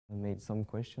I made some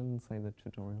questions inside the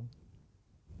tutorial.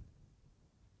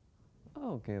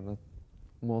 Oh, okay, that's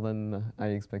more than I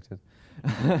expected.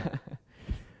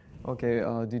 Okay,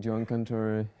 did you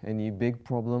encounter any big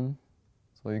problem?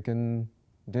 So you can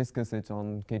discuss it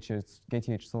on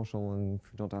KTH Social, and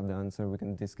if you don't have the answer, we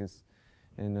can discuss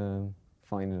and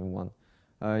find one.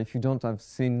 If you don't have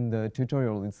seen the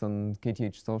tutorial, it's on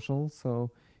KTH Social,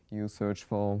 so you search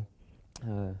for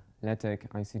LaTeX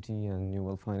ICT and you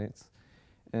will find it.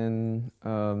 And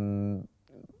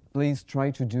please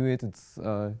try to do it.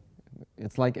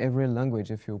 It's like every language.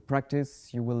 If you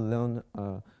practice, you will learn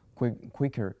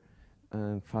quicker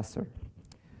and faster.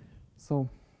 So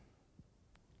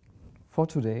for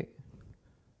today,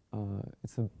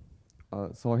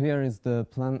 so here is the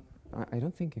plan. I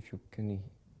don't think if you can.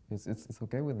 It's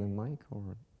okay with the mic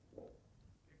or. If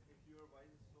your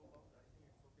voice is so loud, I think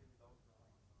it's okay without the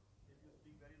mic. If you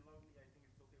speak very loudly, I think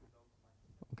it's okay without the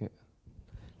mic. Okay.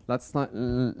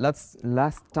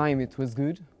 Last time it was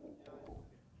good. Yeah,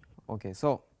 Okay.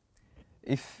 So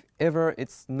if ever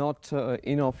it's not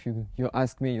enough, you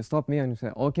ask me, you stop me, and you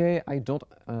say, okay, I don't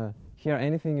hear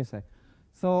anything you say.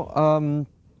 So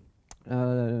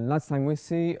last time we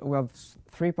have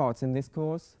 3 parts in this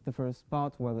course. The first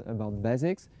part was about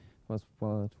basics, was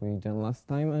what we did last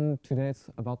time, and today it's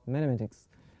about mathematics.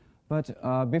 But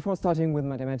before starting with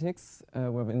mathematics,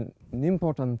 we have an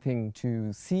important thing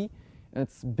to see.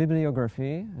 It's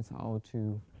bibliography. It's how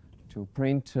to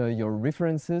print your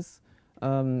references,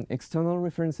 external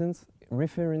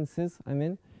references. I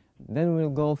mean, then we'll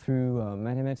go through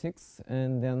mathematics,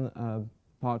 and then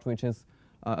part which is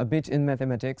a bit in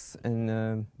mathematics,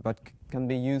 and but can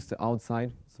be used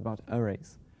outside. It's about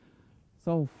arrays.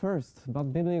 So first,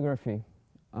 about bibliography.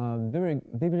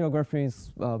 Bibliography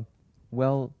is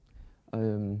well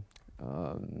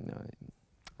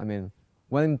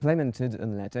implemented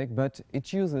in LaTeX, but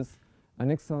it uses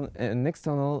an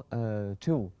external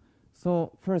tool.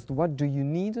 So first, what do you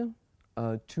need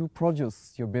to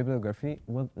produce your bibliography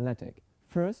with LaTeX?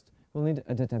 First, we'll need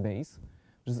a database,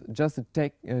 just a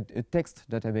text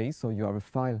database, so you have a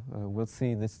file. We'll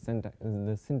see this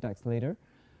the syntax later.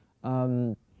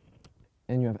 And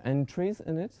you have entries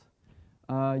in it.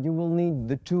 You will need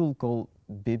the tool called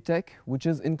BibTeX, which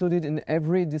is included in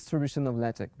every distribution of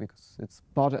LaTeX because it's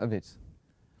part of it.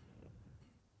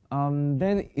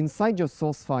 Then inside your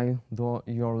source file,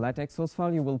 your LaTeX source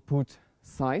file, you will put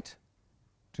cite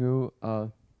to,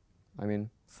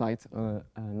 cite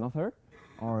an author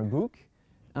or a book,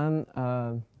 and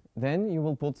then you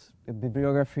will put a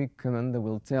bibliography command that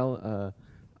will tell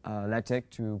LaTeX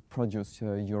to produce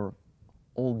your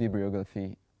all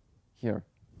bibliography here,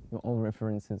 all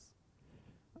references.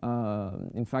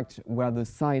 In fact, where the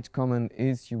cite command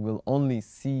is, you will only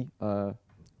see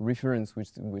reference,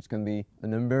 which can be a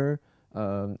number,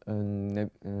 an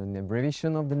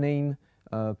abbreviation of the name,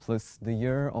 plus the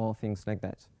year, or things like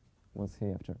that. We'll see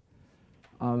after.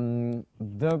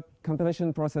 The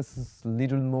compilation process is a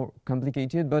little more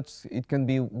complicated, but it can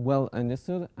be well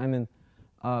understood. I mean,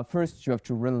 first you have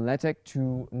to run LaTeX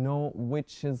to know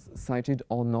which is cited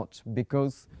or not,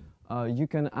 because you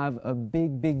can have a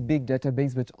big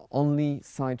database, but only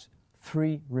cite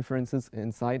 3 references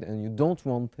inside, and you don't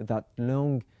want that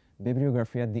long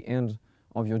bibliography at the end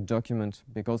of your document,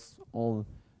 because all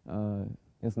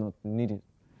is not needed.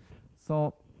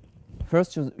 So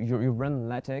first you run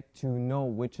LaTeX to know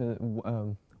which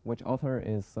author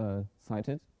is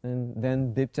cited, and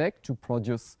then BibTeX to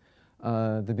produce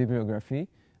the bibliography,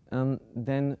 and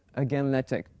then again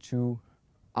LaTeX to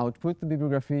output the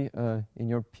bibliography in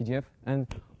your PDF. And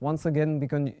once again,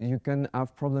 because you can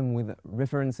have problem with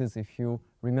references, if you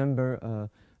remember,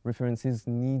 references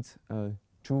need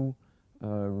 2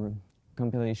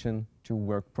 compilation to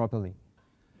work properly.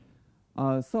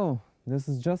 So this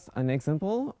is just an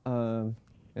example.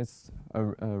 It's a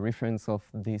reference of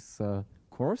this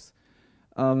course.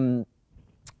 So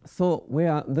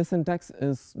the syntax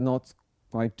is not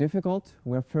quite difficult.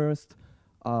 We're first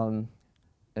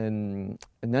an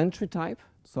entry type.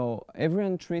 So every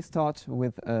entry starts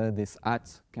with this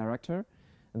 @ character,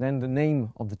 then the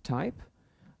name of the type.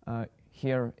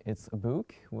 Here it's a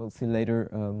book. We'll see later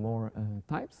more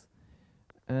types.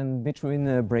 And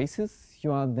between braces,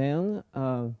 you are then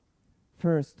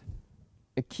first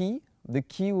a key. The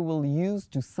key we will use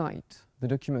to cite the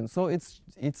document. So it's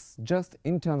just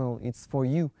internal. It's for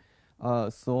you.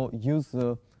 So use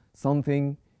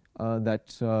something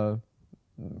that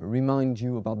remind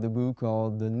you about the book,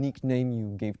 or the nickname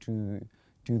you gave to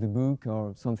the book,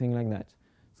 or something like that.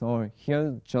 So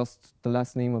here, just the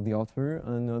last name of the author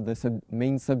and the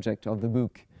main subject of the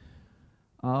book.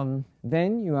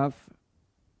 Then you have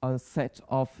a set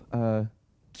of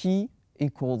key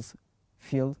equals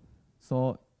field.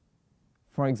 So,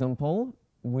 for example,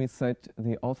 we set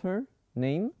the author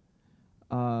name.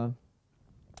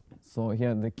 So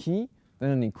here the key,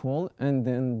 then an equal, and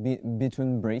then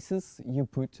between braces you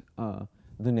put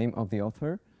the name of the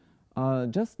author.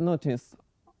 Just notice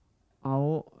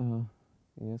how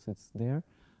yes, it's there.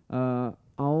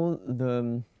 How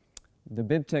the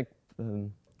BibTeX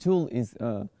tool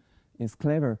is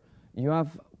clever. You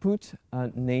have put a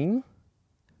name,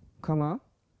 comma,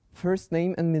 first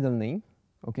name and middle name,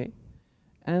 okay,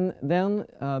 and then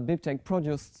BibTeX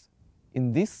produced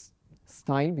in this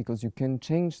style, because you can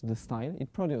change the style.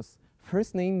 It produces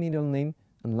first name, middle name,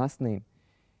 and last name.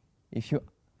 If you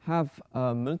have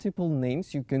multiple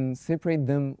names, you can separate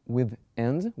them with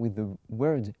and, with the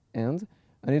word and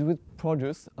it will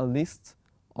produce a list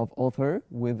of author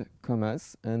with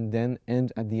commas and then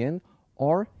and at the end.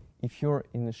 Or if you're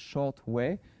in a short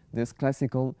way, there's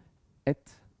classical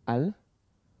et al,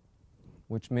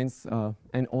 which means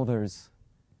and others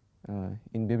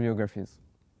in bibliographies.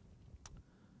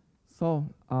 So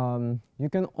you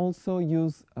can also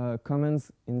use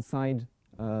commands inside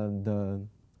the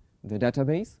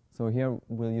database. So here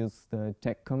we'll use the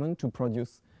tech command to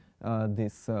produce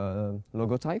this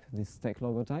logotype, this tech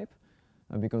logotype,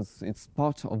 because it's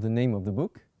part of the name of the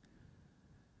book.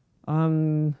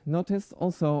 Notice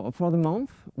also for the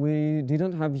month we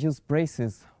didn't have used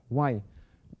braces. Why?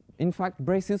 In fact,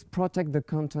 braces protect the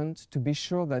content to be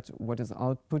sure that what is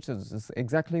output is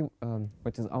exactly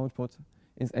what is output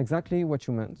is exactly what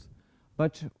you meant.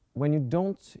 But when you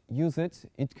don't use it,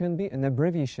 it can be an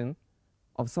abbreviation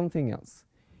of something else.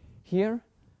 Here,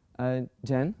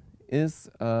 Jan is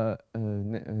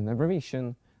an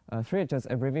abbreviation, 3 letters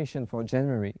abbreviation for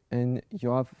January, and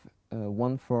you have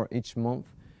one for each month,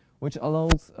 which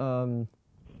allows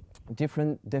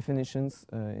different definitions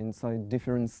inside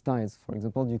different styles. For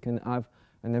example, you can have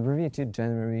an abbreviated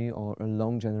January or a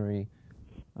long January,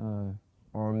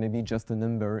 or maybe just a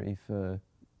number if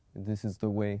this is the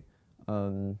way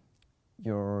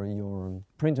your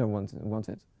printer wants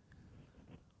it.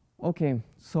 Okay,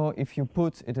 so if you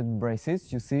put it in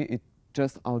braces, you see it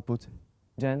just output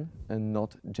Jan and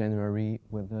not January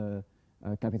with a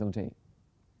capital J.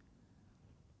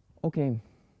 Okay,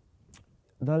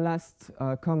 the last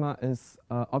comma is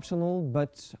optional,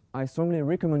 but I strongly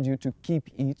recommend you to keep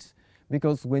it,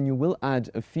 because when you will add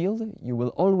a field, you will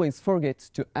always forget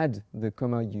to add the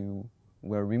comma you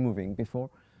were removing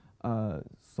before.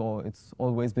 So it's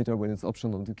always better when it's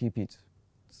optional to keep it.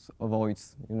 It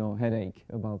avoids, headache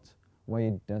about why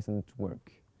it doesn't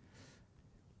work.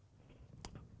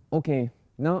 Okay,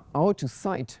 now how to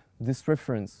cite this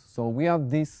reference. So we have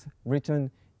this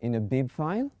written in a bib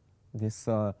file, this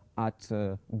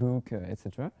book,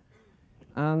 etc.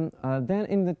 And then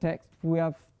in the text we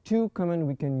have two commands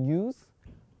we can use,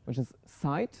 which is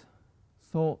cite.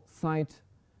 So cite,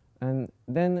 and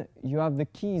then you have the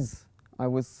keys I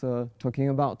was talking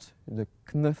about, the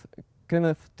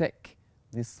KTH,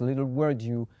 this little word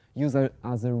you use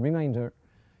as a reminder.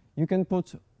 You can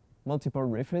put multiple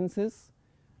references,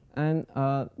 and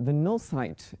the no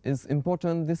cite is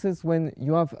important. This is when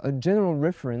you have a general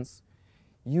reference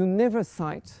you never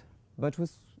cite, but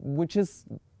which is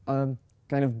kind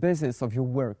of basis of your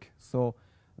work. So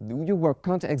your work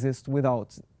can't exist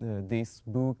without this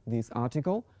book, this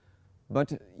article,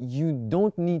 but you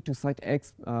don't need to cite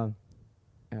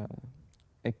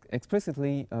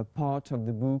explicitly a part of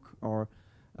the book or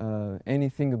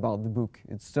anything about the book.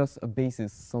 It's just a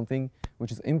basis, something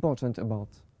which is important about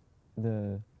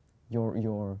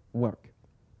your work.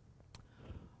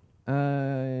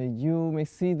 You may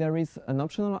see there is an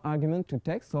optional argument to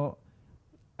text. So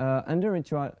under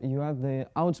it you have the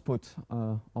output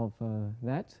of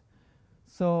that.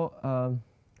 So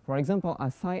for example, I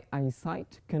cite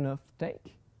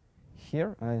KTH.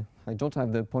 Here I don't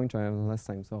have the pointer I had last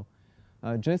time. So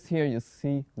just here you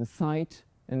see the cite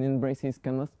and in braces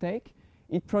KTH.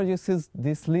 It produces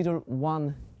this little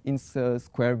one in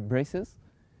square braces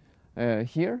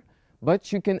here,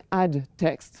 but you can add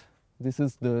text. This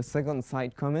is the second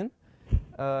cite command.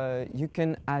 You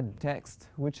can add text,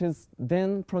 which is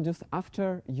then produced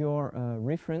after your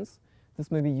reference.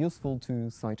 This may be useful to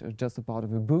cite just a part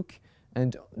of a book,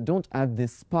 and don't add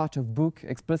this part of book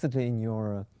explicitly in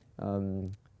your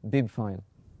bib file.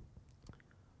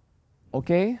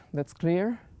 Okay, that's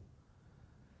clear.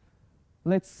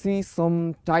 Let's see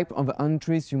some type of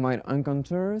entries you might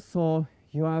encounter. So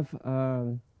you have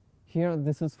here,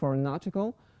 this is for an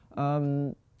article.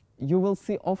 You will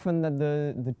see often that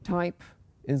the type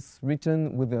is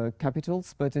written with the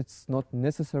capitals, but it's not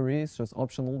necessary, it's just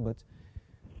optional. But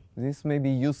this may be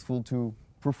useful to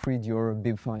proofread your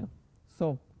bib file.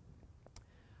 So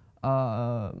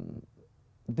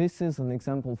this is an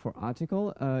example for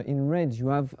article. In red, you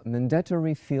have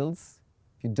mandatory fields.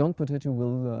 If you don't put it, you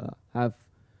will have,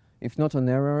 if not an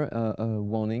error, a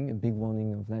warning, a big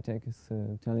warning of LaTeX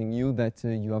telling you that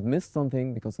you have missed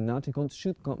something because an article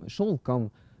should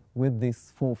come with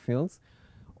these 4 fields.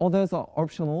 Others are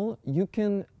optional. You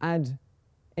can add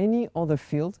any other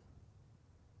field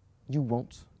you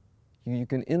want. You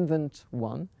can invent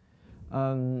one,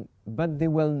 but they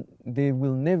will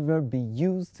never be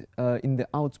used in the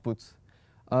output.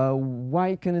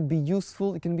 Why can it be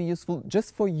useful? It can be useful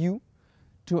just for you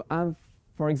to have,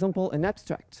 for example, an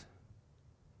abstract,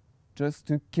 just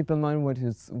to keep in mind what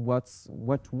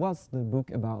was the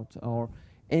book about, or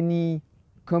any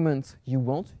comment you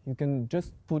want. You can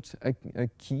just put a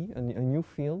key, a new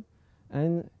field,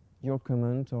 and your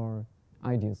comment or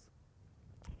ideas.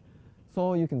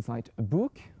 So you can cite a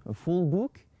book, a full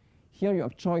book. Here you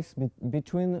have choice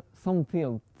between some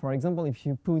field. For example, if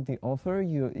you put the author,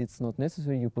 it's not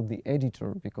necessary you put the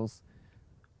editor, because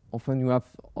often you have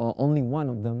only one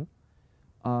of them.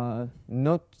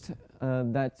 Note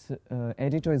that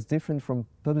editor is different from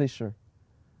publisher.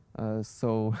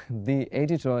 So the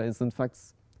editor is in fact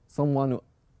someone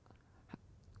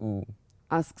who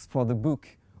asks for the book,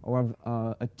 or have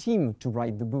a team to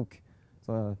write the book.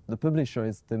 So the publisher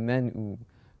is the man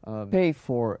who pay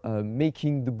for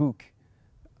making the book.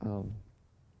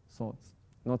 So it's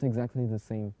not exactly the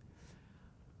same.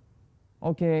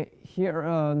 Okay, here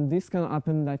this can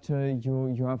happen that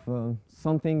you have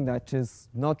something that is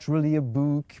not really a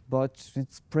book, but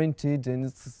it's printed and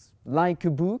it's like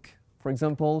a book. For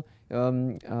example,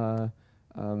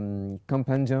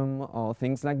 compendium or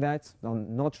things like that.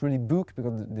 Not really book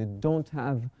because they don't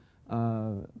have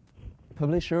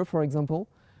publisher, for example,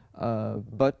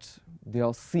 but they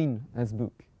are seen as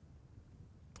book.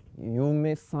 You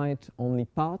may cite only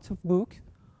part of book.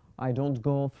 I don't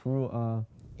go through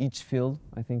each field.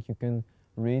 I think you can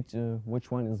read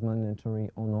which one is mandatory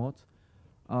or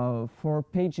not. For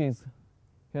pages,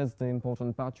 here's the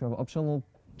important part. You have optional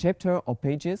chapter or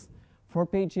pages. For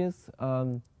pages,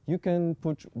 you can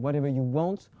put whatever you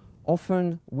want.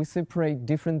 Often we separate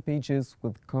different pages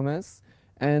with commas,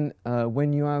 and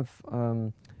when you have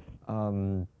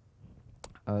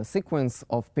a sequence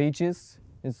of pages,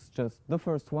 it's just the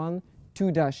first one,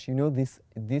 2 dash, you know,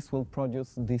 this will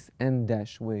produce this end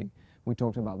dash we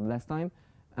talked about last time,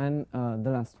 and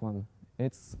the last one,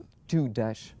 it's 2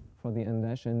 dash for the end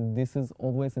dash, and this is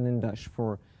always an end dash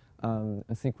for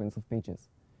a sequence of pages.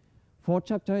 For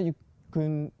chapter, you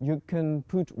can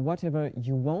put whatever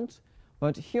you want,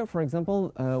 but here, for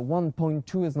example,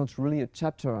 1.2 is not really a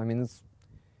chapter. I mean,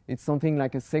 it's something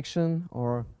like a section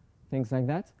or things like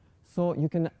that. So you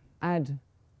can add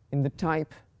in the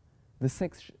type the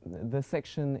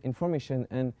section information,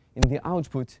 and in the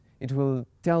output it will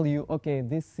tell you, okay,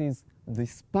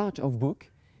 this part of book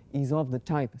is of the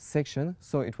type section,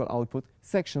 so it will output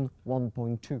section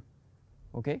 1.2.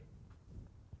 Okay.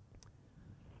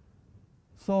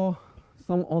 So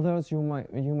some others you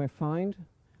may find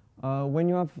when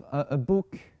you have a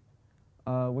book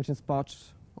which is part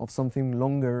of something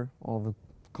longer, of a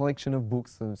collection of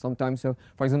books. Sometimes,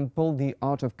 for example, the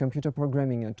art of computer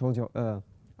programming I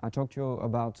talked to you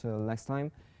about last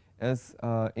time is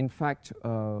in fact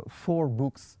 4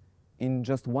 books in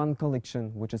just one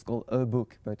collection, which is called a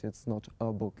book, but it's not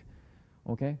a book.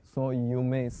 Okay, so you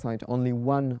may cite only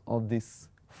one of these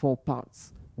 4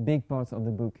 parts, big parts of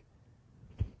the book.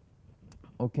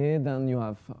 Okay, then you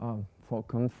have for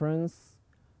conference.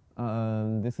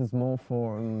 This is more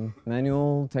for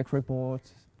manual, tech report,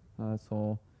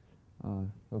 so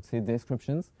let's say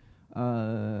descriptions.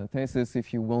 Thesis,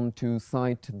 if you want to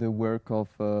cite the work of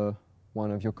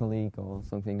one of your colleagues or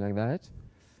something like that.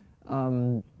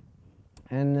 And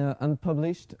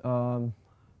unpublished,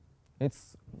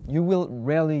 you will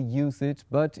rarely use it,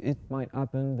 but it might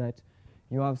happen that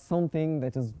you have something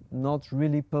that is not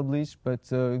really published, but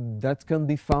that can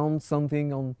be found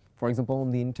something on, for example,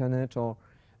 on the internet,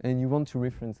 and you want to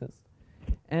reference it.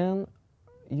 And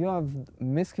you have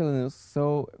miscellaneous,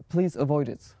 so please avoid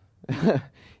it.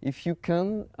 If you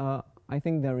can, I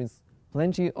think there is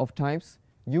plenty of types.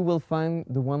 You will find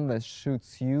the one that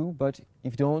suits you, but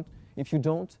if you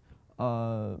don't,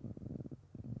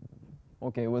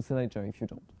 okay, we'll see later if you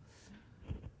don't.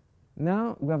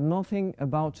 Now we have nothing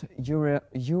about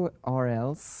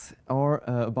URLs or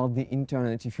about the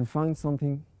internet. If you find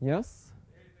something, yes?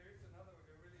 There is another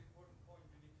really important point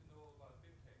you need to know about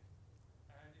BibTeX.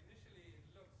 And initially it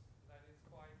looks that it's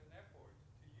quite an effort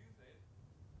to use it.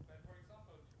 But for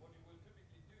example, what you will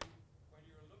typically do when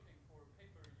you're looking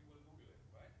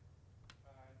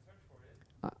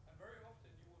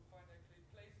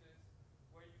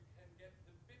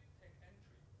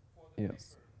Yes.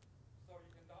 paper. So you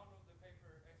can download the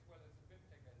paper as well as the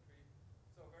BibTeX entry.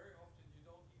 So very often you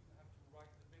don't even have to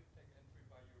write the BibTeX entry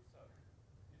by yourself.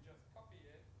 You just copy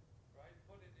it, right?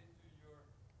 Put it into your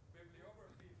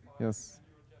bibliography file, Yes. and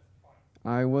you're just fine.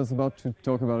 I was about to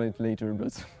talk about it later,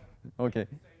 but okay.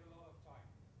 Save a lot of time.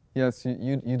 Yes,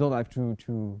 you don't have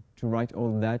to write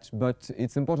all that, but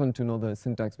it's important to know the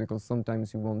syntax because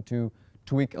sometimes you want to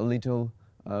tweak a little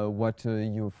what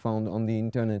you found on the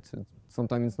internet.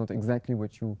 Sometimes it's not exactly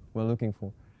what you were looking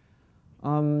for.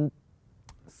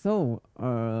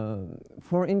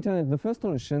 For internet, the first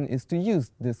solution is to use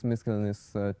this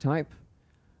miscellaneous type.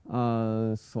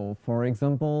 So, for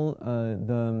example,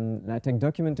 the LaTeX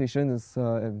documentation is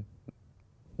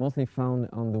mostly found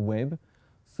on the web.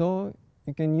 So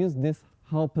you can use this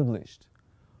how published.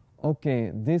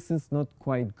 Okay, this is not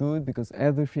quite good because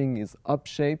everything is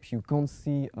up-shape. You can't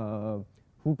see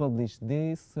who published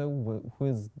this, who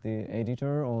is the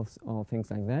editor, or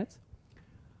things like that.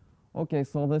 Okay,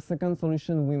 so the second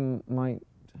solution we might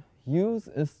use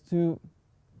is to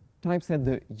typeset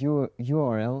the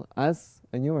URL as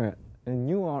an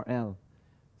URL.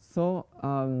 So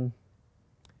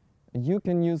you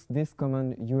can use this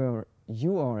command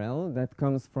URL that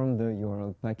comes from the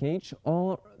URL package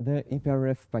or the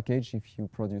hyperref package if you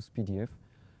produce PDF.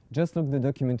 Just look the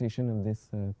documentation of these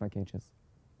packages.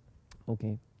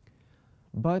 Okay,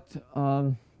 but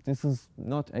this is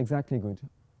not exactly good.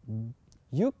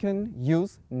 You can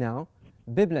use now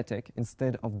BibLaTeX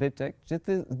instead of BibTeX.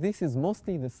 This is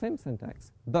mostly the same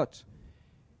syntax, but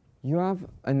you have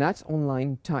an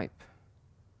 @online type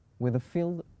with a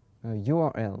field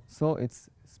URL. So it's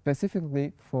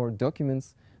specifically for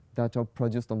documents that are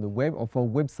produced on the web or for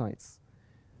websites.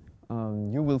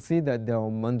 You will see that there are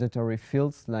mandatory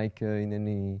fields like in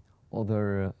any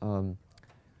other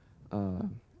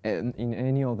in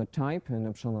any other type, an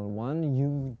optional one.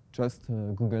 You just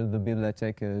Google the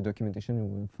BibLaTeX documentation and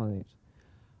you will find it.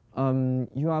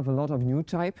 You have a lot of new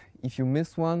type. If you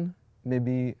miss one,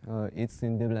 maybe it's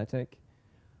in BibLaTeX.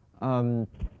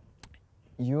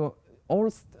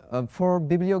 For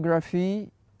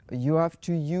bibliography, you have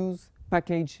to use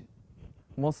package.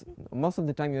 Most of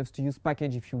the time, you have to use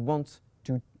package if you want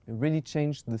to really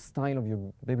change the style of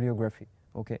your bibliography.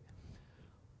 Okay.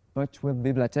 But with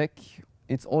BibLaTeX,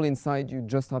 it's all inside. You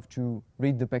just have to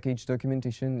read the package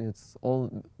documentation. It's all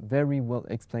very well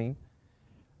explained.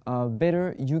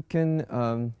 Better, you can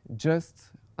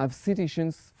just have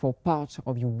citations for part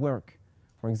of your work.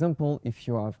 For example, if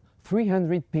you have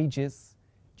 300 pages,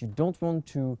 you don't want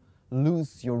to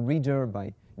lose your reader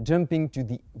by jumping to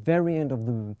the very end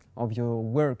of your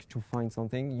work to find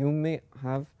something. You may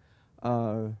have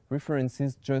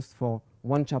references just for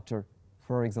one chapter,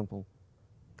 for example.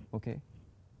 Okay,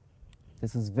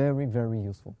 this is very, very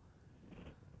useful.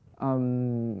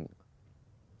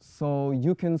 So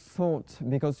you can sort,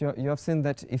 because you have seen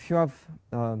that if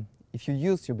you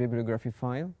use your bibliography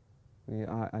file,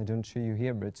 I don't show you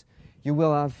here, but you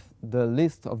will have the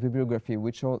list of bibliography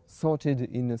which are sorted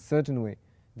in a certain way.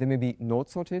 They may be not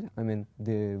sorted. I mean,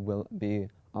 they will be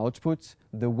output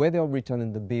the way they are written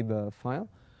in the bib file,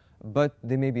 but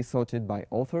they may be sorted by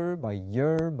author, by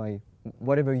year, by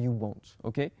whatever you want.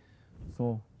 Okay,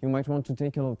 so you might want to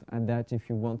take a look at that if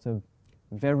you want a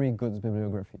very good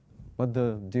bibliography. But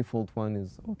the default one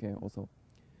is okay also.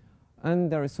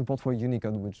 And there is support for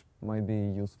Unicode, which might be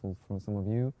useful for some of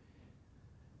you.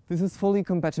 This is fully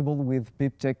compatible with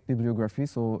BibTeX bibliography.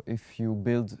 So if you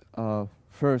build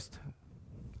first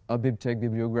a BibTeX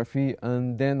bibliography,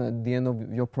 and then at the end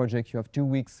of your project you have 2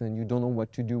 weeks and you don't know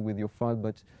what to do with your file,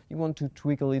 but you want to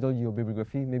tweak a little your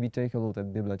bibliography, maybe take a look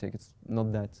at BibLaTeX. It's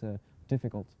not that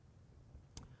difficult.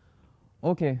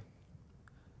 Okay,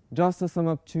 just to sum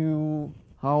up to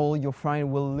how your file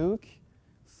will look.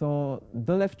 So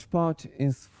the left part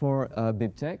is for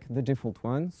BibTeX, the default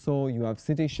one. So you have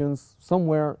citations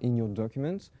somewhere in your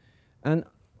document, and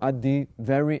at the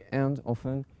very end,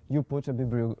 often you put a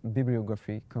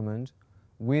bibliography command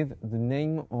with the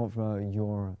name of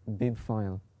your bib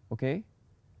file. Okay.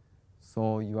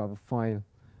 So you have a file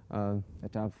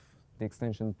that have the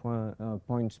extension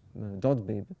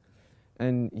 .bib,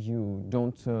 and you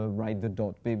don't write the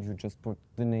 .bib. You just put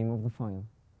the name of the file.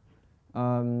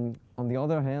 On the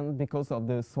other hand, because of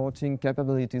the sorting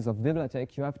capabilities of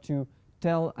BibLaTeX, you have to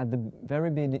tell at the very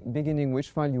beginning which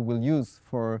file you will use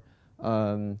for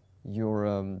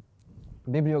your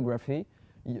bibliography.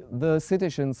 The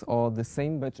citations are the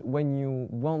same, but when you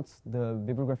want the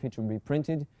bibliography to be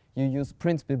printed, you use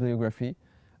print bibliography,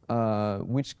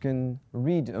 which can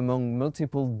read among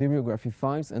multiple bibliography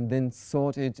files and then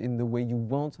sort it in the way you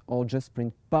want, or just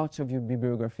print part of your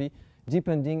bibliography,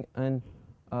 depending on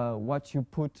what you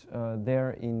put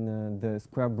there in the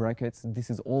square brackets, this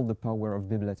is all the power of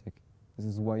bibliothèque. This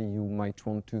is why you might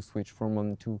want to switch from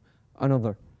one to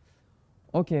another.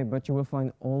 Okay, but you will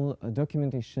find all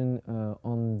documentation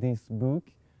on this book.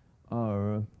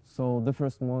 So the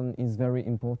first one is very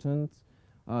important.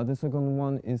 The second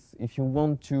one is if you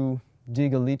want to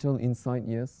dig a little inside,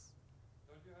 yes?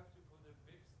 Don't you have to put a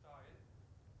bib style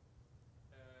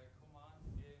command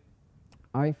in?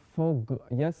 I forgot,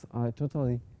 yes, I forgot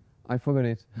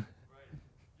it. Right.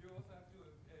 You also have to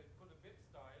put a bib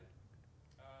style,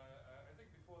 I think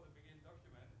before the begin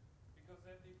document, because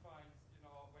that defines, you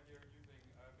know, when you're using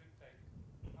BibTeX,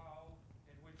 how,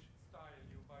 in which style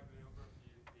your bibliography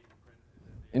is being printed at the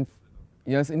end of the document.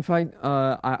 Yes, in fact,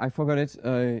 I forgot it.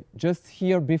 Just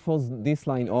here before this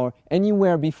line, or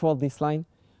anywhere before this line,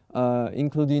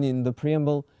 including in the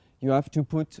preamble, you have to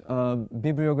put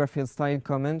bibliography style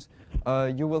comment.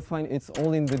 You will find it's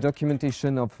all in the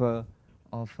documentation of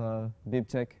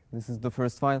BibTeX. This is the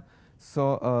first file.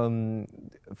 So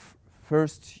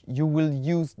first, you will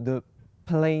use the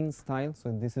plain style.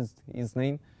 So this is his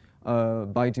name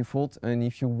by default. And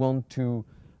if you want to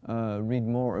read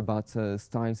more about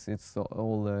styles, it's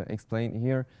all explained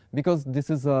here. Because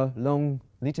this is a long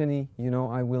litany, you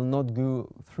know, I will not go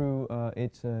through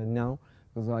it now,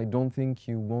 because I don't think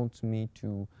you want me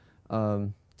to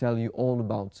tell you all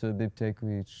about BibTeX,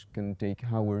 which can take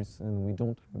hours, and we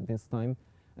don't have this time.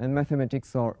 And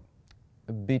mathematics are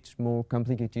a bit more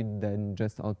complicated than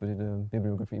just outputted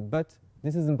bibliography. But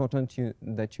this is important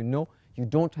that you know. You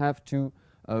don't have to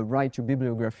write your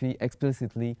bibliography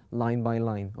explicitly line by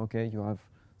line, okay? You have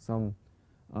some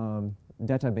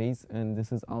database, and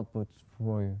this is output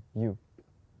for you.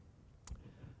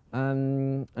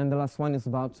 And the last one is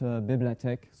about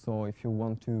bibliothèque. So if you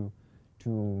want to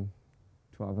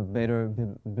have a better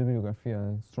bibliography,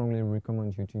 I strongly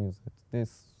recommend you to use it.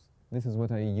 This is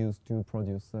what I use to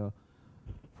produce,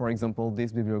 for example,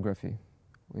 this bibliography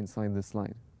inside the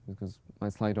slide, because my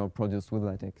slides are produced with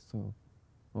LaTeX. So,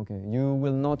 okay, you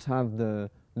will not have the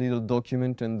little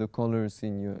document and the colors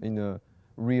in a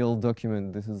real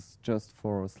document. This is just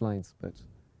for slides, but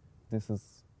this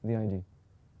is the idea.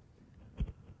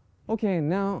 Okay,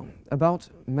 now about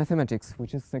mathematics,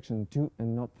 which is section 2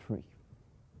 and not 3.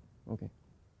 Okay.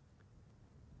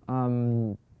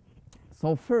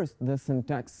 So first, the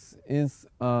syntax is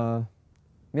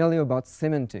merely about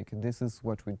semantic. This is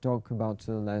what we talked about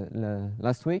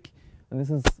last week, and this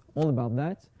is all about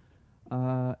that.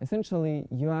 Essentially,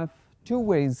 you have two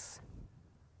ways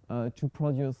to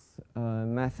produce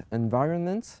math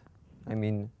environments. I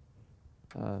mean,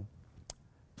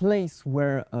 place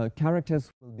where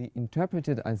characters will be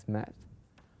interpreted as math.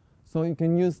 So you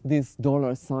can use this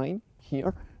 $sign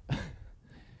here,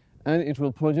 and it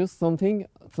will produce something,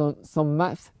 some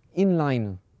math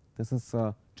inline. This is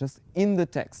just in the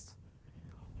text.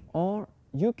 Or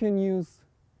you can use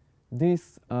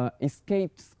this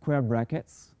escaped square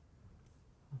brackets,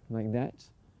 like that,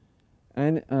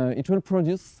 and it will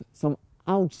produce some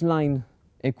outline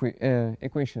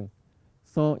equation.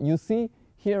 So you see,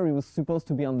 here it was supposed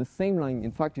to be on the same line.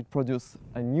 In fact, it produced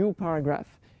a new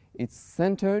paragraph. It's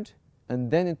centered,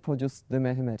 and then it produced the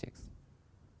mathematics.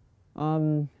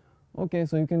 Okay,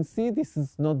 so you can see this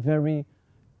is not very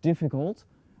difficult.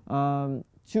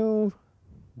 Two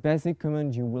basic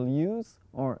commands you will use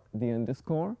are the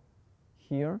underscore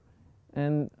here,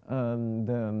 and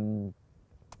the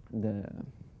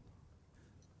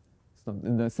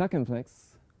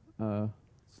circumflex.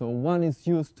 So one is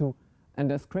used to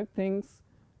underscript things,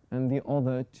 and the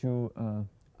other to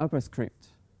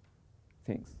upperscript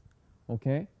things.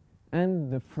 Okay,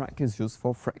 and the frac is used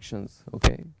for fractions.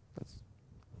 Okay, that's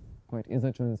quite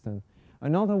easy to understand.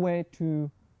 Another way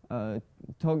to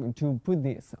put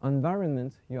this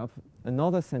environment, you have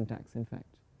another syntax. In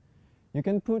fact, you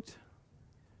can put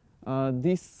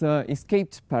this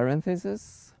escaped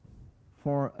parenthesis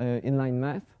for inline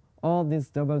math, or these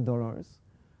double dollars.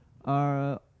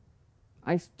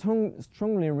 I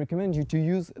strongly recommend you to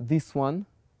use this one,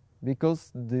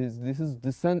 because this is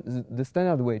the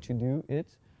standard way to do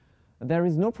it. There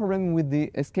is no problem with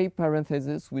the escape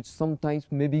parenthesis, which sometimes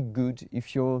may be good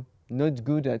if you're not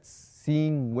good at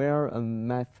seeing where a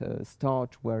math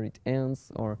starts, where it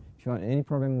ends, or if you have any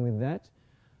problem with that.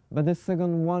 But the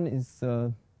second one is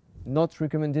not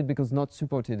recommended because not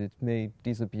supported. It may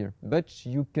disappear. But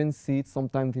you can see it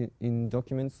sometimes in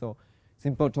documents, so it's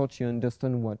important you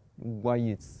understand why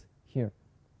it's here.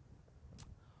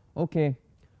 Okay,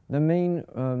 the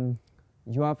main,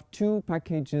 you have two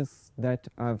packages that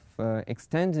have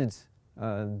extended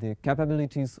the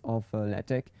capabilities of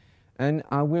LaTeX, And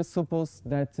I will suppose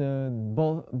that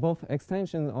both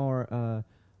extensions are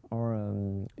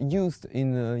used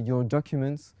in your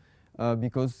documents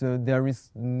because there is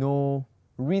no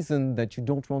reason that you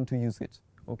don't want to use it.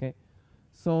 Okay,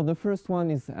 so the first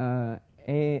one is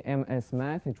AMS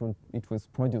Math. It was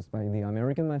produced by the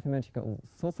American Mathematical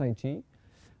Society,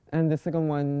 and the second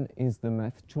one is the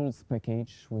Math Tools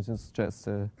package, which is just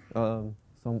some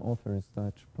authors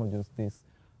that produced this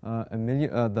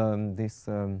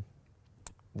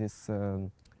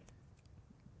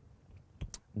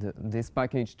this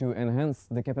package to enhance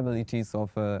the capabilities of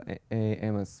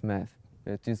AMS Math.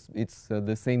 It's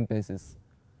the same basis.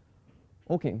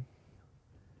 Okay,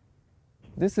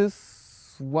 this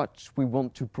is what we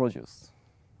want to produce.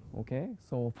 Okay,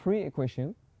 so 3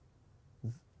 equations.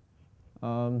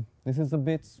 This is a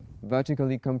bit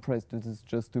vertically compressed. This is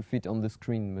just to fit on the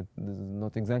screen, but this is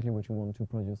not exactly what you want to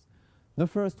produce. The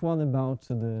first one about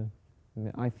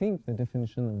I think the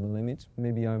definition of the limit.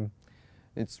 Maybe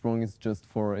it's wrong. It's just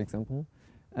for example.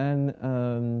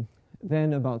 And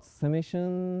then about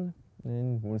summation,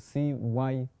 and we'll see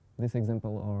why this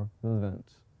example are relevant.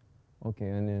 Okay,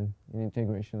 and then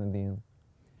integration at the end.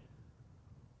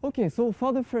 Okay, so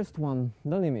for the first one,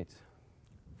 the limit.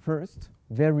 First,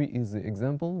 very easy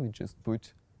example, we just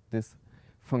put this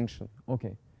function.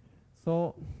 Okay,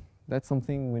 so that's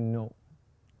something we know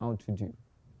how to do.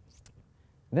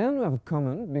 Then we have a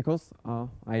comment, because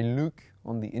I look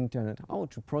on the internet how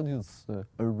to produce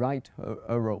a right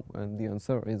arrow, and the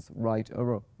answer is right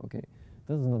arrow. Okay,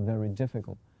 this is not very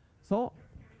difficult. So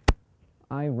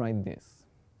I write this.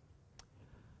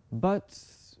 But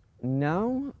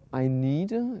now I need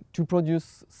to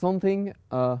produce something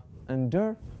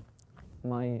under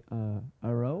my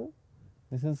arrow.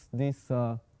 This is this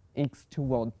x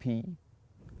toward p.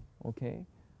 Okay,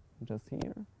 just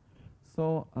here.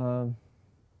 So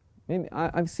maybe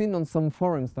I've seen on some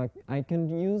forums that I can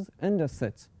use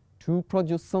underset to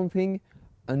produce something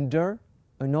under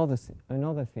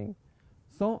another thing.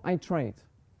 So I try it.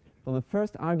 So the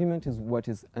first argument is what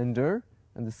is under,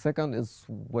 and the second is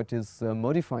what is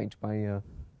modified by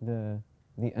the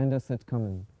underset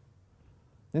command.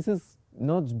 This is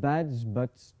not bad,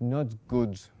 but not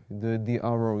good. The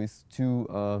arrow is too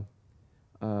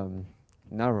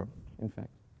narrow, in fact.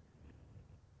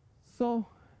 So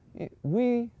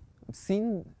we have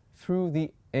seen through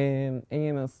the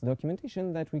AMS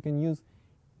documentation that we can use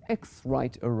X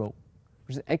right arrow,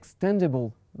 which is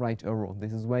extendable right arrow.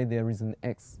 This is why there is an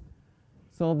X.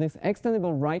 So these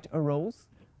extendable right arrows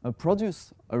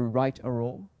produce a right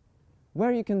arrow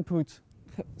where you can put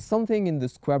something in the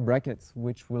square brackets,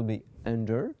 which will be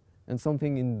under, and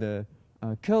something in the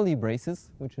curly braces,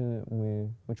 which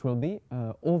will be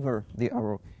over the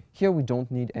arrow. Here we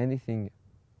don't need anything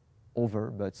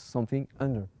over, but something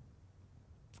under.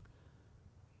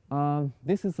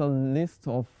 This is a list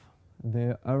of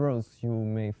the arrows you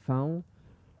may found.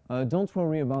 Don't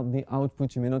worry about the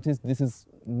output. You may notice this is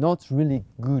not really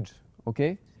good.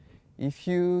 Okay, if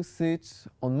you see it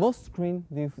on most screen,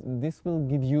 this will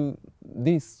give you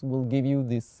this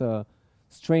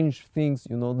strange things.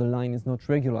 You know, the line is not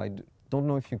regular. I don't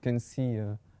know if you can see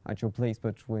at your place,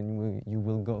 but when you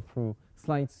will go through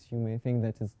slides, you may think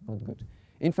that is not good.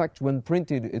 In fact, when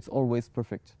printed, it's always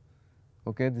perfect.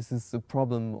 Okay, this is a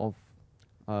problem of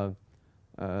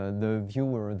the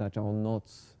viewer that are not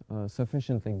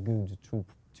sufficiently good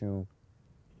to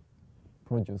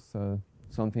produce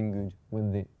something good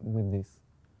with this.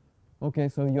 Okay,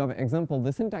 so you have example.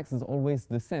 The syntax is always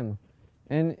the same,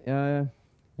 and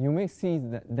you may see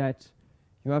that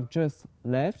you have just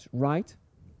left, right,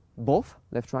 both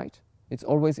left, right. It's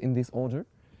always in this order.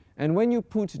 And when you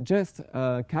put just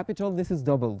capital, this is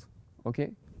doubled.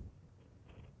 Okay.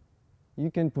 You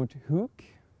can put hook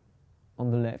on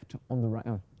the left, on the right,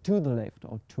 to the left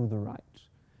or to the right,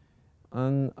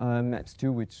 and maps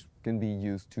to, which can be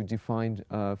used to define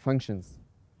functions.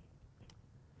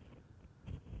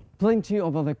 Plenty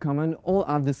of other commands, all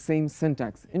have the same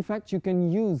syntax. In fact, you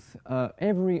can use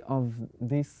every of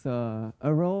this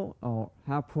arrow or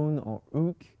harpoon or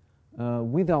hook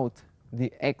without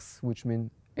the X, which means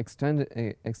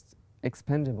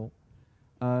expandable.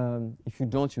 If you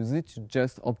don't use it, you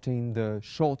just obtain the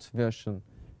short version.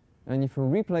 And if you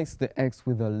replace the X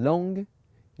with a long,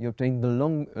 you obtain the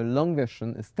long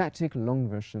version, a static long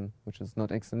version, which is not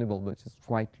extendable, but it's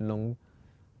quite long.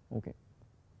 Okay.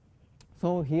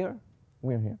 So here,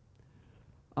 we're here.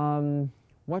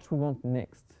 What we want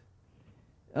next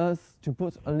is to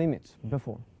put a limit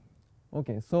before.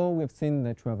 Okay, so we've seen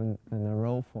that we have an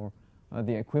arrow for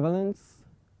the equivalence,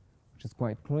 which is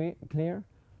quite clear,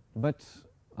 but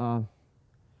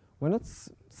we're not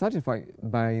satisfied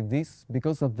by this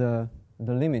because of the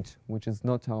limit, which is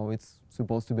not how it's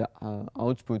supposed to be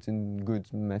output in good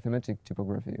mathematic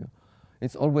typography.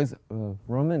 It's always a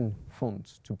Roman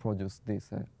font to produce this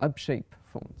up-shape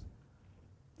font.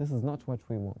 This is not what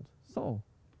we want. So,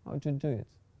 how to do it?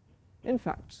 In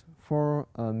fact, for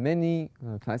many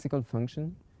classical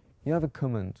functions, you have a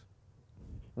command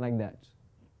like that.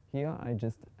 Here I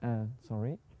just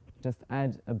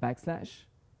add a backslash.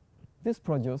 This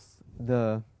produces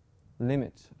the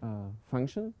limit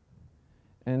function,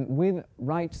 and with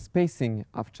right spacing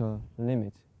after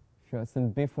limit. If you have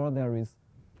seen before, there is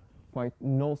quite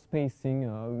no spacing.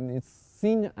 It's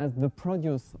seen as the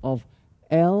produce of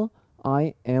L,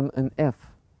 I, M, and F.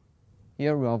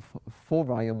 Here we have 4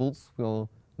 variables we're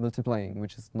multiplying,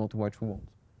 which is not what we want.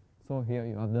 So here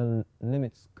you have the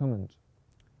limit command.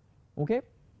 Okay?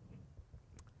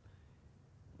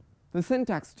 The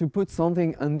syntax to put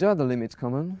something under the limit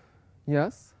command,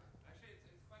 yes? Actually,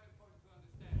 it's quite important to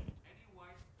understand any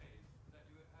white space that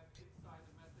you have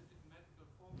inside the mathematical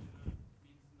formula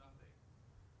means nothing.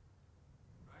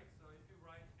 Right? So if you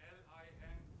write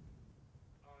L-I-M,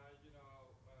 or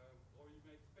you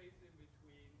make space in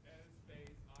between L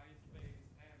space, I space,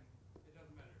 M, it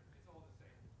doesn't matter. It's all the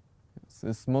same. Yes,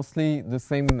 it's mostly the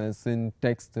same as in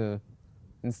text, in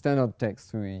standard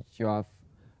text. You have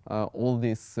all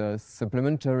these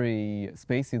supplementary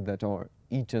spaces that are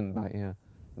eaten by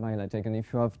LaTeX. And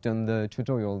if you have done the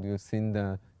tutorial, you've seen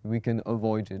that we can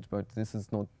avoid it, but this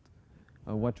is not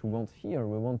what we want here.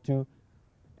 We want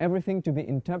everything to be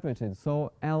interpreted.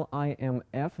 So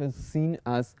LIMF is seen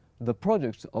as the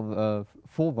product of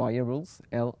 4 variables,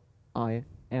 L, I,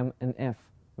 M, and F,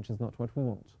 which is not what we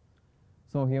want.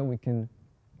 So here we can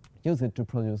use it to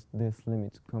produce this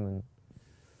limit command.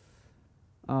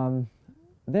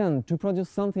 Then, to produce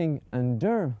something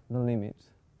under the limit,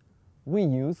 we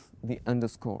use the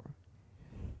underscore.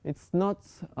 It's not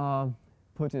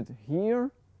put it here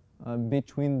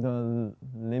between the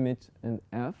limit and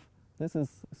f. This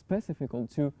is specific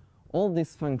to all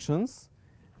these functions,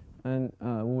 and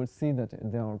we will see that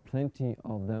there are plenty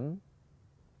of them.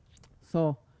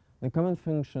 So, the common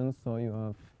functions, so you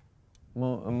have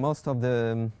most of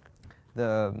the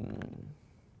how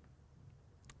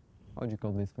do you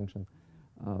call this function?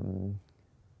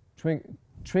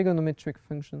 Trigonometric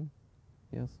function,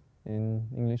 yes, in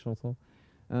English also,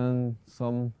 and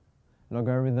some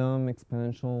logarithm,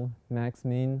 exponential, max,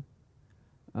 min,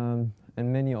 and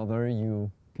many other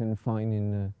you can find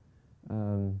in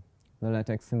the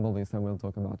LaTeX symbol list I will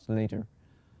talk about later.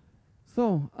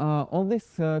 So all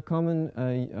this common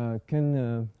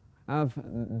can have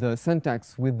the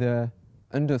syntax with the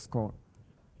underscore.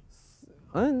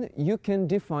 And you can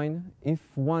define, if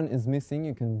one is missing,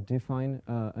 you can define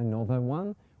another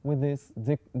one with this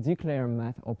declare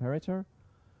math operator.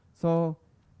 So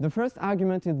the first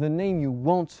argument is the name you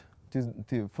want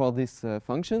for this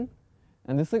function,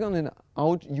 and the second is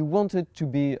you want it to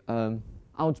be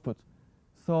output.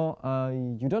 So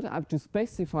you don't have to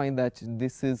specify that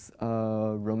this is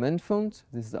a Roman font,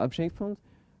 this is upshape font,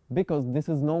 because this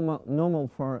is normal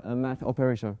for a math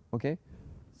operator, okay?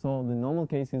 So the normal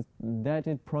case is that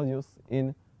it produces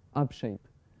in upshape.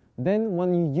 Then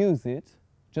when you use it,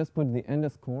 just put the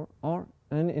underscore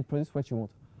and it produces what you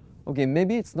want. Okay,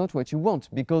 maybe it's not what you want,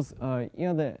 because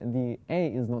here the A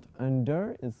is not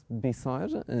under, it's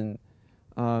beside, and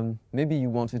maybe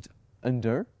you want it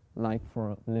under, like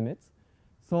for limits.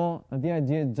 So the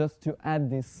idea is just to add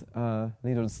this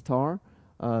little star.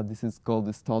 This is called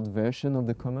the start version of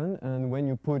the command, and when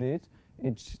you put it,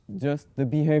 it's just the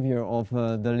behavior of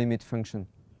the limit function.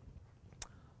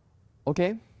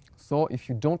 Okay, so if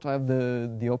you don't have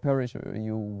the operator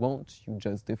you want, you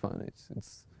just define it.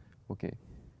 It's okay.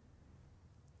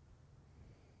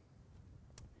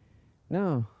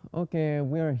 Now, okay,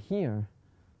 we are here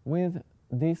with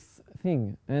this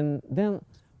thing, and then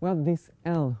we have this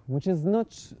L, which is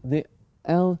not the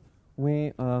L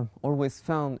we always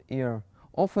found here.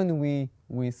 Often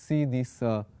we see this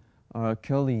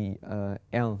curly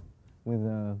L with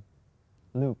a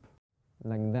loop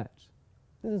like that.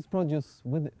 This is produced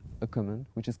with a command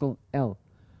which is called L.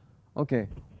 Okay,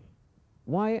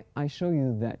 why I show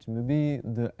you that? Maybe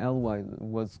the ly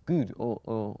was good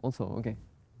also, okay.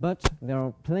 But there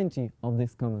are plenty of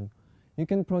this command. You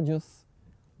can produce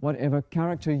whatever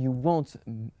character you want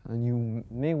and you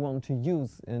may want to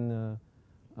use in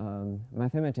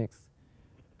mathematics.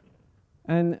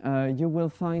 And you will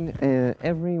find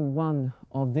every one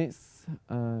of these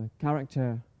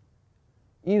character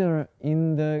either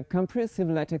in the comprehensive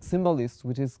LaTeX symbol list,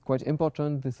 which is quite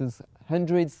important. This is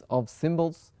hundreds of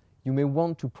symbols you may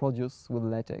want to produce with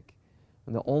LaTeX.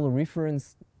 all the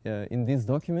reference in this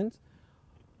document,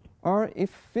 or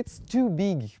if it's too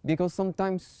big, because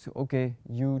sometimes, okay,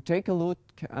 you take a look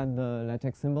at the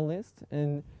LaTeX symbol list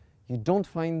and you don't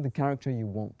find the character you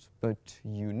want, but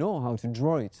you know how to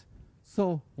draw it.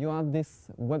 So you have this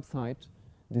website,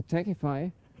 the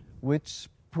Techify, which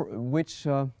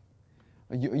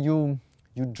you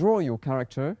draw your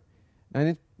character, and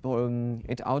it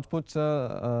outputs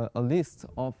a list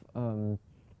of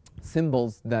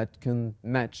symbols that can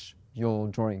match your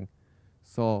drawing.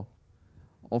 So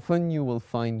often you will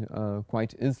find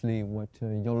quite easily what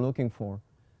you're looking for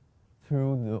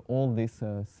through all these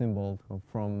symbols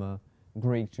from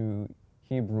Greek to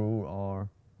Hebrew, or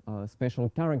special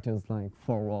characters like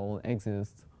for all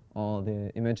exists, or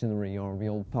the imaginary or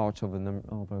real part of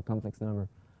a complex number.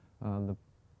 The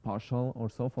partial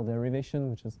also for derivation,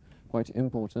 which is quite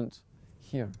important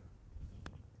here.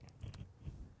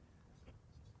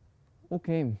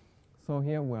 Okay, so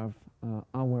here we have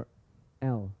our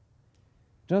L.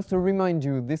 Just to remind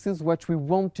you, this is what we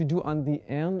want to do at the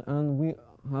end, and we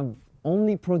have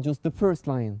only produced the first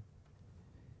line.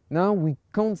 Now we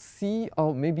can't see,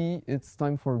 or maybe it's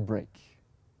time for a break.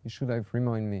 You should have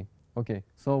reminded me. Okay,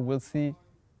 so we'll see.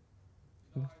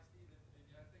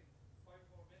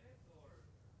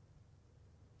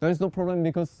 There is no problem,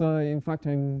 because in fact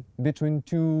I'm between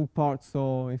two parts,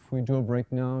 so if we do a break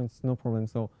now, it's no problem.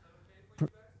 So,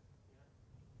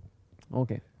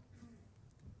 okay.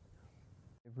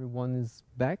 Everyone is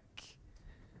back.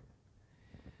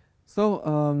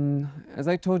 So as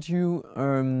I told you,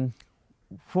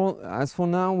 as for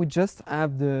now, we just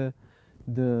have the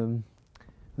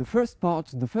first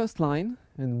part, the first line,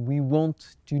 and we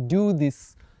want to do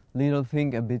this little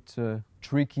thing a bit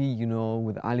tricky, you know,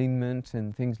 with alignment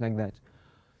and things like that.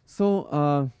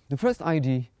 So the first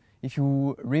idea, if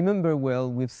you remember well,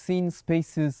 we've seen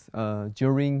spaces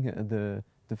during the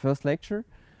first lecture,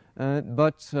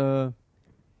 but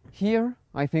here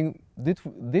I think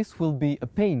this will be a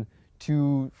pain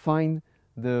to find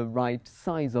the right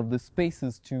size of the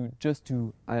spaces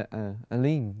to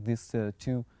align these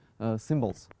two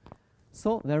symbols.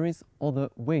 So there is other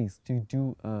ways to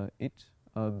do it,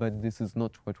 but this is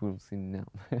not what we'll see now.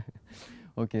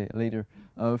 Okay, later.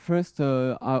 First,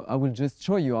 I will just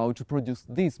show you how to produce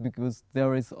this, because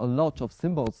there is a lot of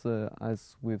symbols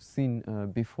as we've seen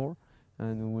before,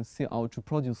 and we'll see how to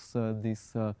produce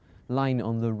this line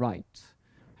on the right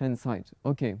hand side.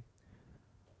 Okay,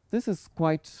 this is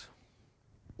quite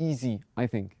easy, I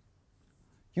think.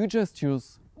 You just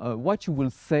use what you will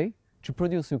say to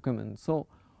produce your command. So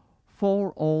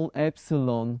for all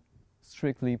epsilon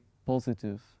strictly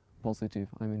positive,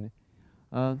 I mean,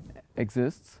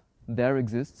 exists, there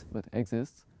exists, but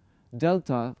exists,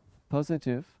 delta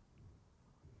positive,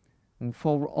 and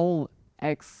for all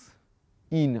x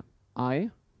in I,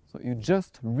 so you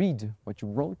just read what you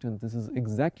wrote, and this is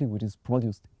exactly what is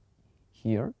produced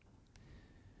here.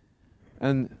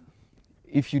 And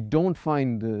if you don't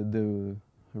find the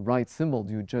right symbol,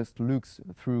 you just look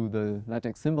through the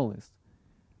LaTeX symbol list.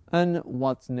 And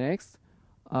what's next?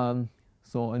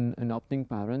 So an opening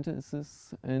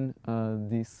parenthesis and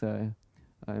this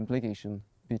implication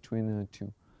between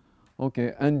two.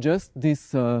 Okay, and just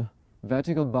this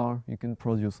vertical bar you can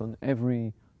produce on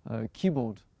every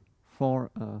keyboard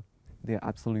for the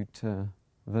absolute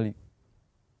value,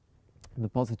 the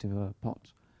positive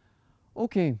part.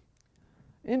 Okay,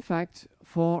 in fact,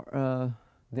 for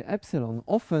the epsilon,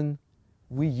 often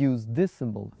we use this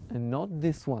symbol and not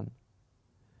this one.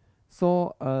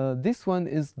 So this one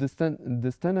is the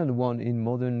standard one in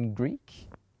modern Greek,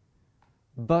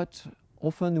 but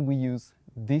often we use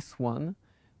this one.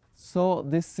 So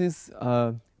this is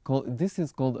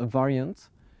called a variant.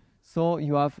 So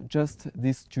you have just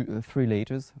these three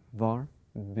letters, var,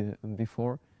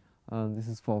 before. This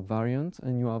is for variant,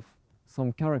 and you have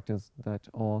some characters that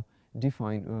are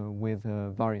defined with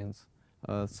variants,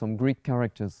 some Greek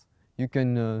characters. You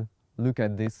can look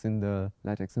at this in the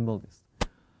LaTeX symbol list.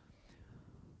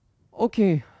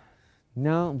 Okay,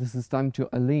 now this is time to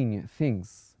align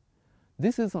things.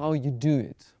 This is how you do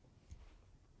it.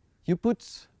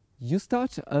 You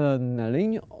start an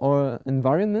align or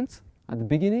environment at the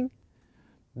beginning,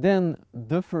 then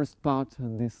the first part,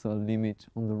 this limit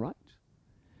on the right.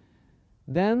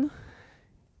 Then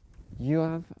you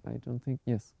have, I don't think,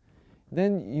 yes.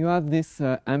 Then you have this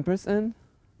ampersand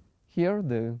here,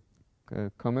 the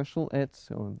commercial edge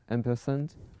or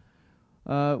ampersand,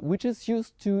 which is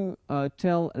used to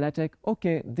tell LaTeX,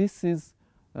 okay, this is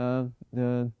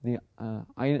the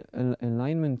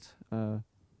alignment.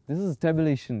 This is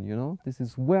tabulation, you know. This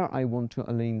is where I want to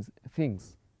align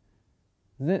things.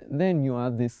 Then you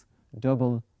have this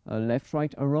double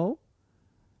left-right arrow,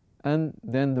 and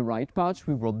then the right part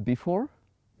we wrote before.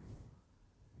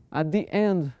 At the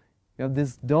end, you have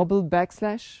this double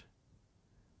backslash,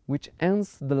 which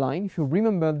ends the line. If you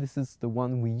remember, this is the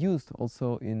one we used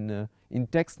also in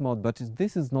text mode, but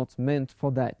this is not meant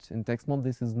for that. In text mode,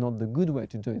 this is not the good way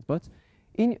to do it. But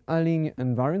in aligning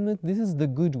environment, this is the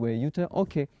good way. You tell,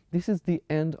 okay, this is the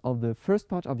end of the first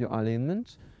part of your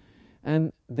alignment,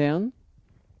 and then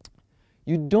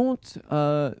you don't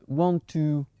want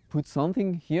to put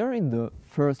something here in the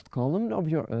first column of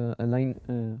your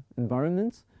align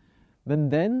environment, but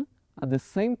then at the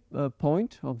same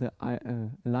point of the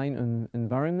line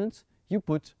environment, you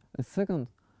put a second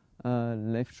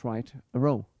left-right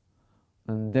arrow.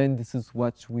 And then this is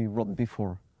what we wrote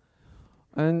before.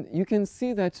 And you can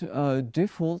see that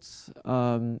default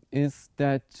is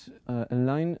that a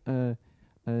line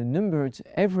numbered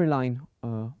every line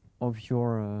of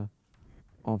your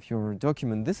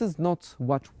document. This is not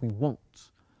what we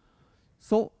want.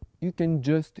 So you can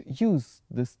just use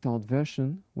the start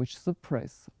version, which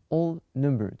suppress all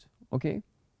numbered. Okay,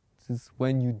 this is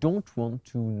when you don't want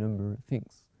to number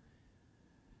things.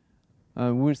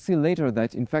 We'll see later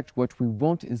that in fact what we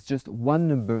want is just one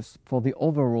number for the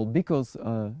overall, because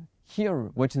here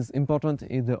what is important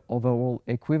is the overall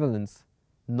equivalence,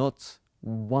 not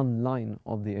one line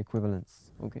of the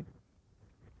equivalence. Okay.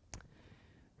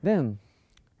 Then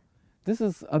this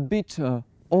is a bit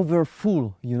over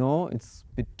full, you know, it's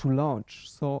a bit too large,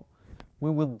 so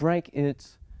we will break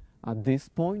it at this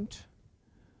point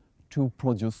to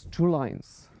produce two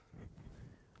lines.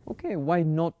 Okay, why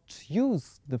not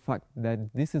use the fact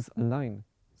that this is a line?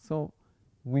 So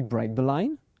we break the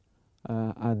line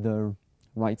at the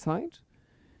right side,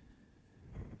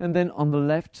 and then on the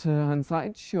left hand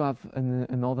side you have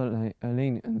another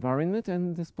line environment,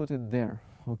 and just put it there.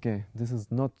 Okay, this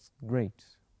is not great.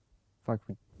 In fact,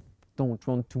 we don't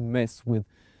want to mess with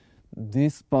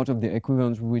this part of the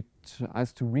equivalence, which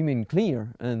has to remain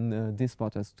clear, and this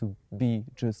part has to be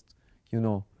just, you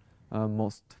know,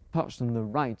 most parts on the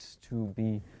right to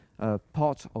be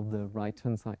part of the right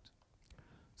hand side.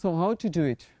 So how to do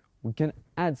it? We can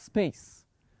add space,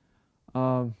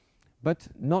 but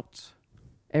not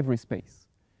every space.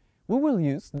 We will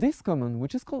use this command,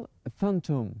 which is called a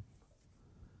phantom.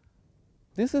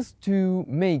 This is to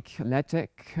make LaTeX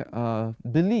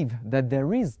believe that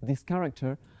there is this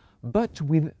character, but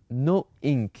with no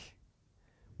ink.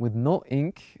 With no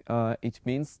ink, it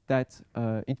means that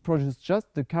it produces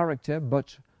just the character,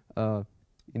 but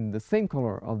in the same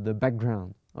color of the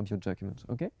background of your document.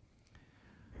 Okay.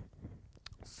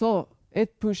 So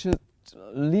it pushes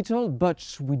little,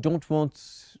 but we don't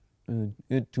want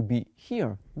it to be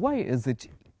here. Why is it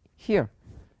here?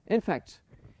 In fact,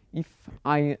 if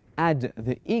I add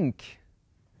the ink,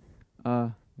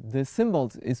 the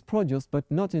symbol is produced, but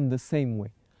not in the same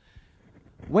way.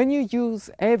 When you use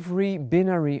every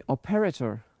binary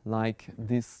operator, like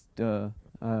this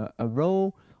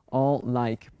arrow, or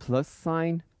like plus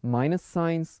sign, minus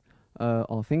signs,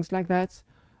 or things like that,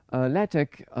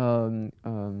 LaTeX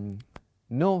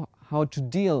know how to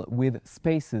deal with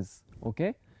spaces.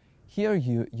 Okay, here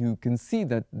you can see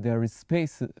that there is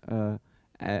space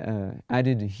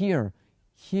added here.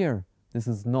 Here, this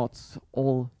is not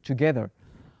all together,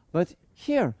 but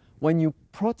here, when you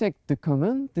protect the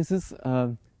command, this is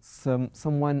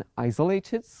someone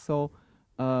isolated. So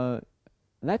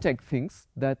LaTeX thinks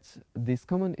that this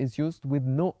command is used with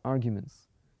no arguments.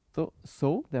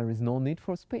 So there is no need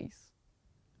for space.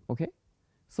 Okay,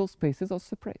 so spaces are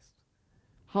suppressed.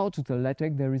 How to tell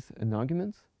LaTeX there is an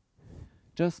argument?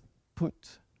 Just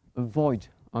put a void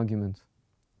argument.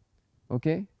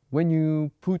 Okay, when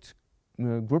you put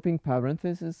grouping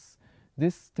parentheses,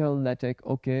 this tells LaTeX,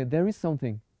 okay, there is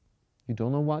something. You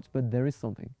don't know what, but there is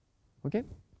something. Okay,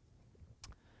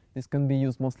 this can be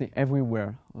used mostly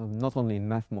everywhere, not only in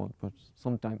math mode, but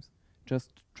sometimes.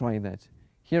 Just try that.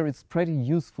 Here it's pretty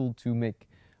useful to make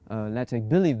LaTeX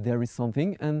believe there is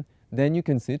something, and then you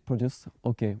can see it produce,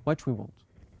 okay, what we want.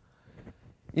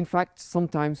 In fact,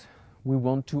 sometimes we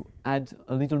want to add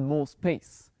a little more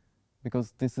space,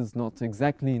 because this is not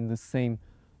exactly in the same,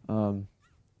 how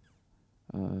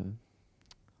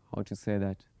to say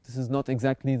that? This is not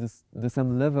exactly the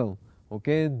same level,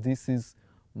 okay? This is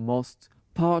most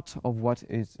part of what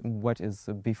is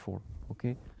before,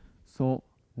 okay? So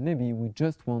maybe we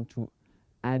just want to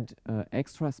add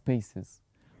extra spaces.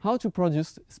 How to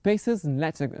produce spaces in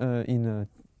LaTeX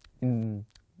in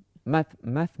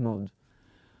math mode?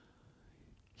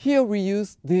 Here we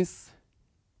use this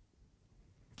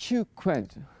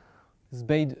QQuad. It's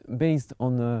based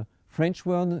on a French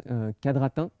word,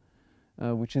 quadratin,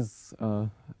 which is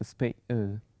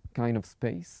kind of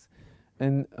space,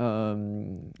 and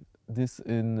this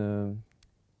in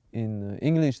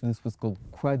English this was called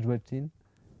quadratin,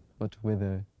 but with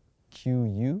a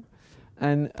QU,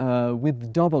 and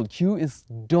with double Q is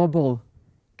double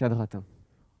quadratin.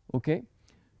 Okay,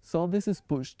 so this is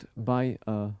pushed by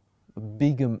a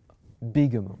big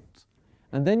amount,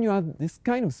 and then you have this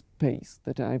kind of space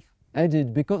that I've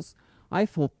added because I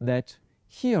thought that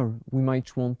here we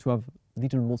might want to have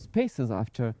little more spaces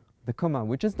after the comma,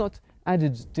 which is not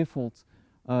added default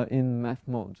in math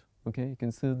mode. Okay, you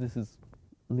can see this is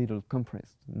a little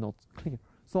compressed, not clear.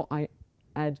 So I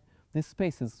add these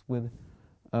spaces with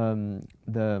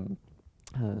the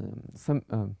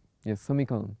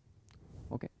semicolon.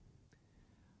 Okay,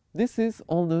 this is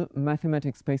all the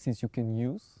mathematics spaces you can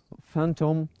use. So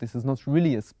phantom, this is not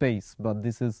really a space, but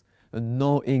this is a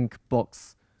no ink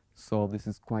box, so this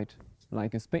is quite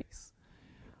like a space.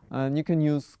 And you can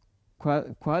use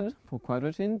quad for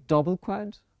quadratin, double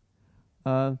quad.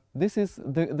 This is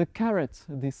the caret,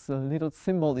 this little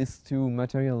symbol is to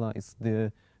materialize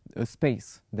the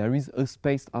space. There is a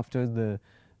space after the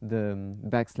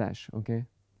backslash, okay?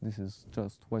 This is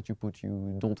just what you put.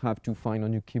 You don't have to find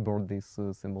on your keyboard this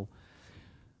symbol.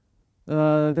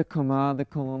 The comma, the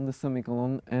colon, the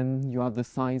semicolon, and you have the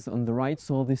size on the right.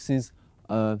 So this is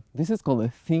called a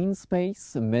thin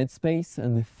space, a mid space,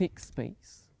 and a thick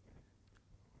space,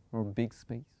 or big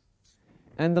space.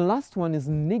 And the last one is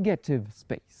negative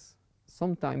space.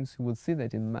 Sometimes you will see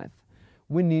that in math.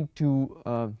 We need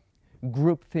to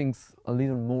group things a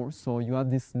little more. So you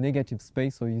have this negative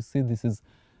space. So you see this is,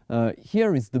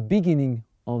 here is the beginning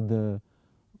of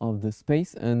the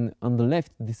space, and on the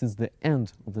left, this is the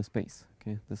end of the space.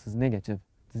 Okay, this is negative.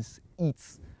 This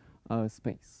eats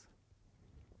space.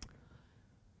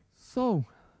 So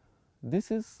this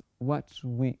is what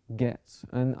we get.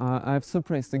 And I've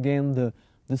suppressed again the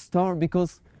star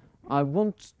because I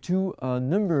want to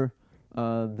number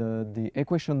the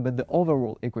equation, but the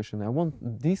overall equation. I want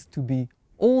this to be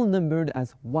all numbered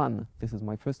as 1. This is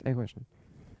my first equation.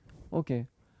 Okay,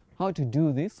 how to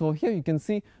do this? So here you can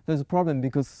see there's a problem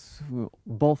because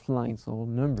both lines are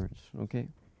numbered. Okay,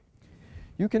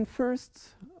 you can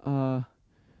first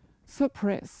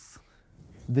suppress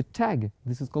the tag.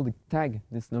 This is called the tag,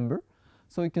 this number.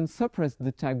 So you can suppress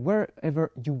the tag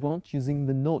wherever you want using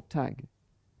the no tag.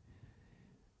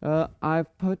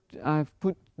 I've put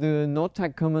the no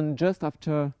tag command just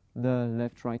after the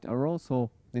left-right arrow, so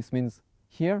this means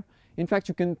here. In fact,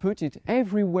 you can put it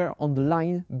everywhere on the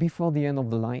line before the end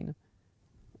of the line,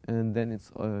 and then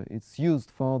it's used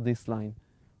for this line.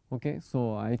 Okay,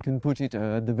 so I can put it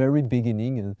at the very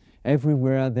beginning,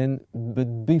 everywhere, then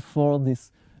but before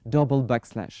this double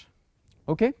backslash.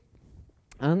 Okay,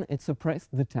 and it suppressed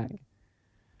the tag.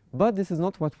 But this is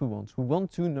not what we want. We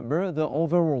want to number the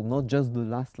overall, not just the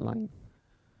last line.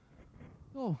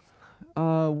 So,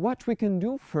 what we can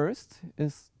do first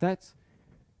is that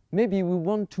maybe we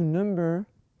want to number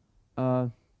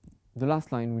the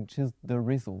last line, which is the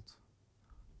result.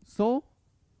 So,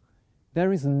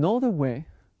 there is another way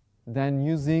than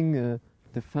using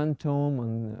the phantom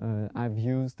and I've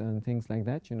used and things like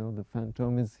that. You know, the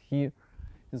phantom is here,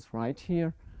 is right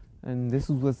here. And this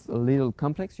was a little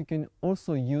complex. You can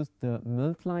also use the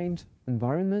multilined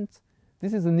environment.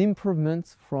 This is an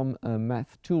improvement from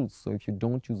math tools. So if you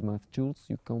don't use math tools,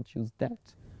 you can't use that.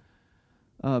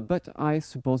 But I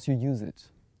suppose you use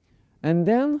it. And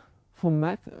then for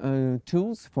math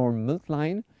tools, for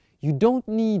multiline, you don't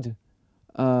need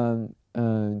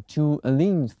to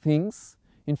align things.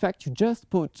 In fact, you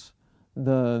just put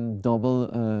the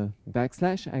double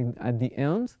backslash at the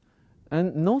end,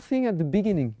 and nothing at the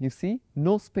beginning, you see?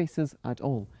 No spaces at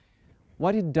all.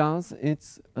 What it does,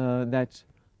 it's that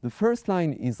the first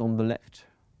line is on the left,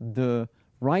 the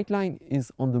right line is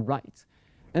on the right,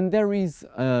 and there is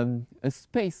a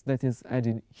space that is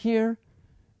added here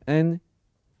and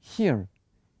here.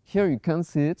 Here you can't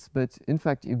see it, but in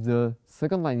fact, if the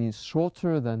second line is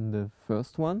shorter than the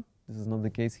first one, this is not the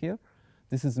case here,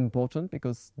 this is important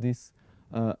because this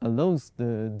allows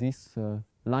this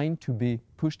line to be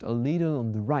pushed a little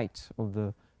on the right of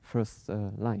the first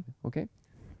line. Okay,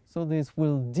 so this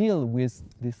will deal with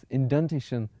this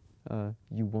indentation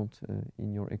you want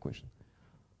in your equation.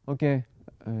 Okay,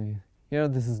 here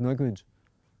this is no good.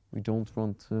 We don't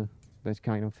want that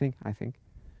kind of thing, I think.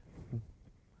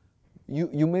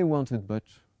 You may want it, but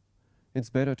it's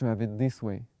better to have it this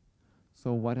way.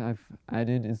 So what I've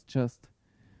added is just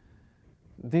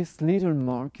this little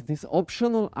mark, this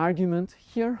optional argument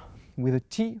here with a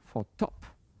T for top.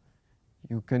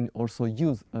 You can also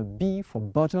use a B for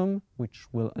bottom, which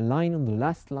will align on the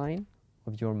last line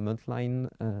of your multiline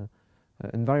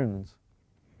environment.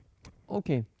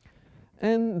 Okay,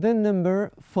 and then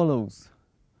number follows.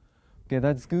 Okay,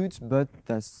 that's good, but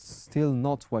that's still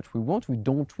not what we want. We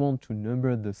don't want to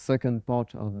number the second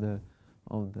part of the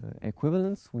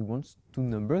equivalence. We want to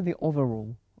number the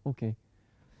overall. Okay.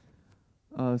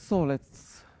 So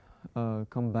let's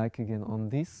come back again on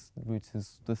this, which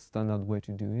is the standard way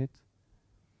to do it.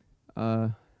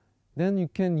 Then you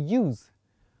can use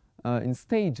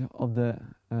instead of the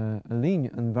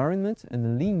lean environment and a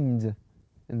leaned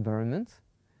environment,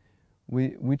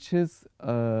 which is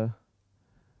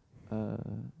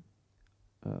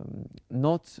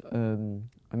not,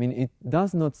 I mean, it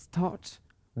does not start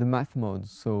the math mode,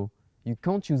 so you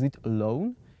can't use it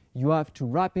alone. You have to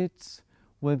wrap it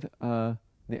with the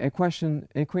equation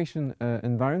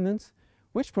environment,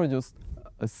 which produces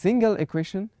a single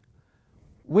equation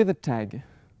with a tag.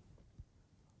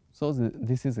 So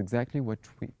this is exactly what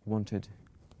we wanted.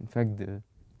 In fact,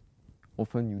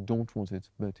 often you don't want it,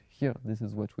 but here this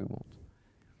is what we want.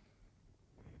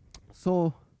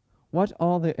 So what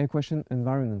are the equation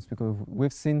environments? Because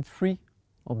we've seen 3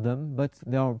 of them, but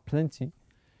there are plenty.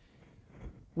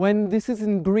 When this is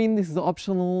in green, this is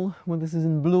optional. When this is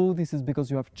in blue, this is because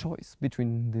you have choice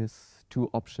between these 2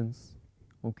 options.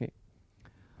 Okay.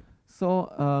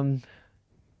 So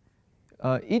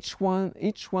each one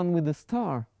with the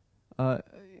star,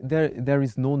 there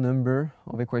is no number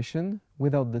of equation.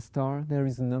 Without the star, there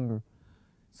is a number.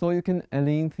 So you can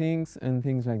align things and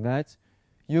things like that.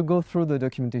 You go through the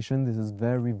documentation. This is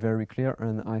very, very clear,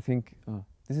 and I think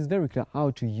this is very clear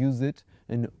how to use it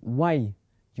and why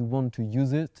you want to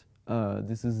use it.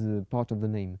 This is a part of the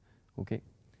name. Okay.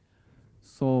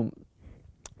 So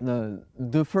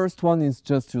the first one is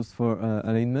just used for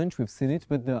alignment. We've seen it,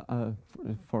 but the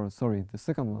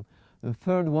second one. The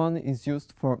third one is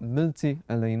used for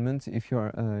multi-alignment. If you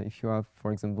have,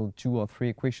 for example, 2 or 3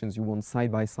 equations you want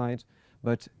side by side,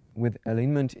 but with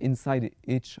alignment inside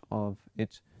each of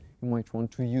it, you might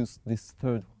want to use this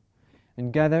third one.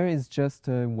 And gather is just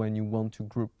when you want to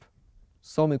group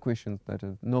some equations that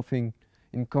have nothing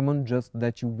in common, just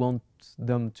that you want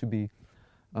them to be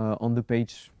on the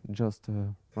page, just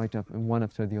right up and one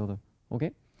after the other.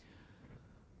 Okay.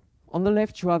 On the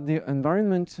left, you have the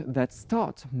environment that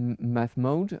starts math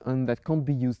mode and that can't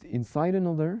be used inside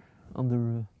another. On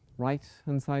the right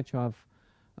hand side, you have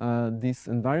this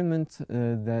environment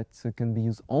that can be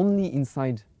used only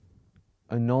inside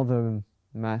another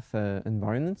math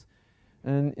environment.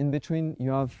 And in between,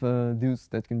 you have those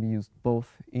that can be used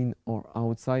both in or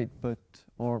outside, but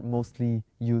are mostly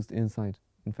used inside,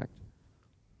 in fact.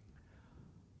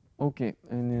 Okay,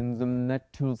 and in the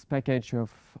NetTools package, you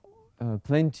have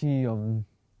plenty of,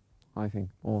 I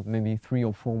think, or maybe 3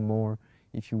 or 4 more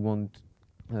if you want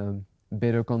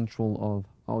better control of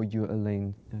how you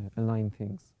align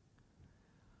things.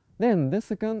 Then the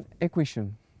second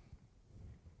equation.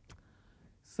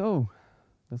 So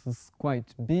this is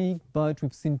quite big, but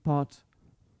we've seen part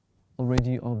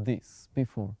already of this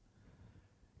before.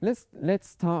 Let's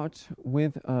start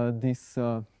with this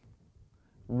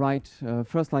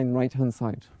first line right hand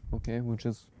side, okay, which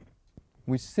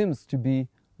seems to be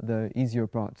the easier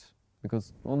part,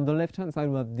 because on the left hand side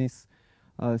we have this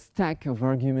stack of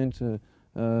argument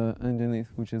underneath,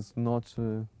 which is not,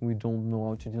 we don't know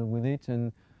how to deal with it,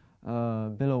 and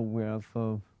below we have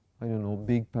I don't know,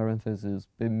 big parentheses.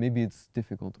 Maybe it's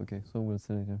difficult. Okay, so we'll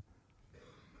see later.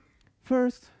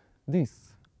 First,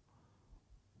 this.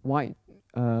 Why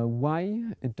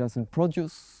it doesn't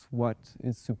produce what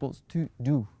it's supposed to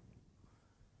do.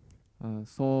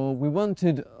 So we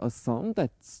wanted a sum that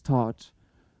starts.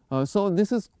 So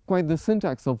this is quite the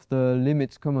syntax of the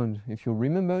limit command. If you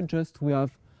remember, just we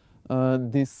have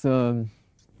this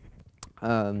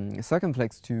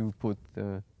circumflex to put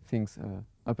the things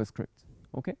upper script.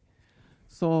 Okay.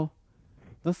 So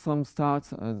the sum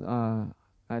starts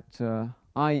at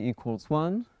I equals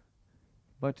 1,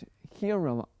 but here we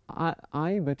have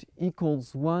I but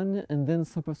equals 1 and then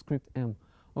superscript m.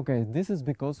 Okay, this is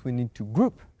because we need to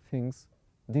group things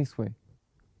this way.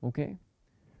 Okay,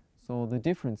 so the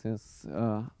difference is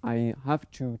I have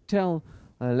to tell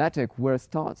LaTeX where it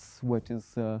starts, what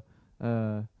is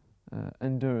under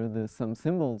the sum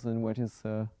symbols and what is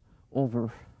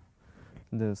over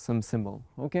the sum symbol.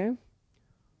 Okay.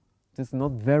 It's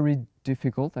not very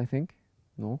difficult, I think.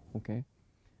 No, okay.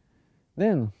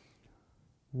 Then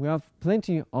we have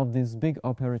plenty of these big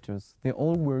operators. They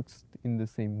all work in the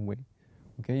same way.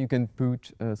 Okay, you can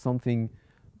put something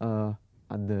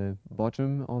at the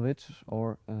bottom of it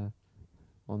or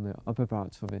on the upper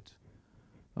parts of it.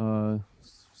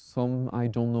 Some I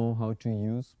don't know how to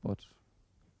use, but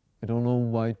I don't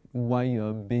know why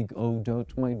a big O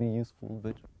dot might be useful,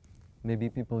 but maybe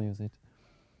people use it.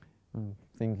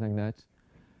 Things like that.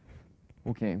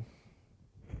 Okay.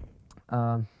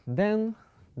 Then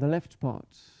the left part.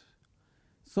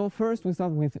 So first we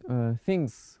start with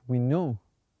things we know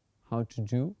how to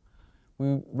do.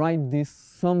 We write these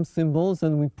some symbols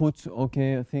and we put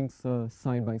okay things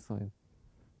side by side.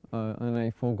 And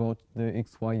I forgot the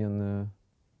xy and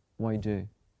yj,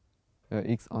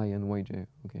 xi and yj.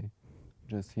 Okay,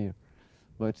 just here.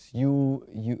 But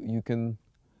you can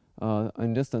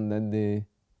understand that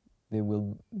they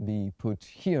will be put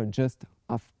here just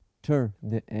after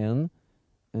the n,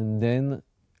 and then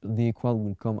the equal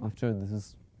will come after. This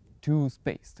is too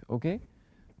spaced. Okay,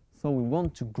 so we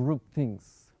want to group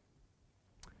things.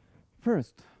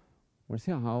 First, we'll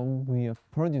see how we have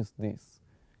produced this.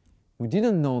 We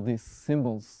didn't know these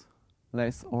symbols,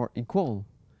 less or equal.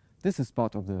 This is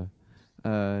part of the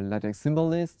LaTeX symbol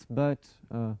list, but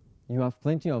you have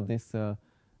plenty of these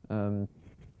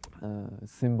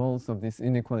symbols, of these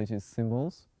inequalities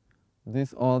symbols.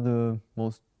 These are the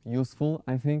most useful,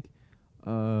 I think.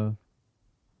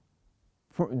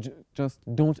 Just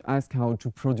don't ask how to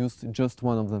produce just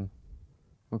one of them.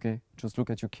 Okay, just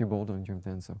look at your keyboard and you have the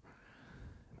answer.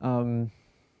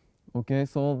 Okay,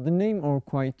 so the names are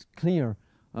quite clear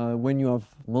when you have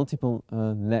multiple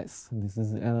less. This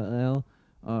is LL,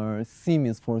 sim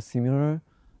is for similar,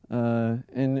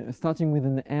 and starting with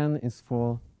an N is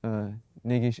for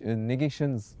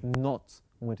negations, not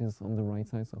what is on the right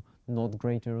side, so not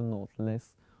greater, not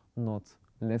less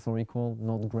or equal,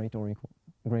 not greater or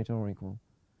equal,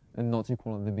 and not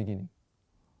equal at the beginning.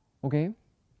 Okay,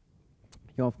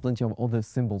 you have plenty of other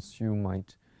symbols you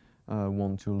might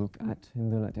want to look at in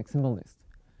the LaTeX symbol list.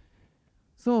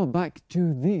 So back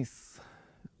to this.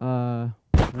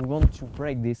 We want to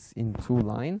break this in two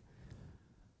lines.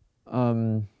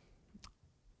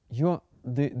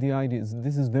 The idea is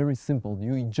this is very simple.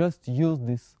 You just use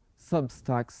this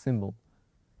substack symbol.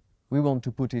 We want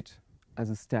to put it as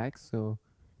a stack, so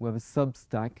we have a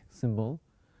substack symbol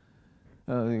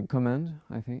command.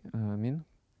 I mean.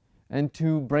 And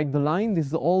to break the line, this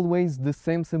is always the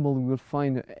same symbol we will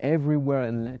find everywhere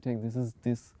in LaTeX. This is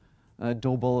this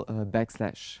double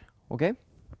backslash. Okay?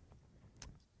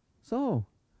 So,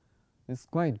 it's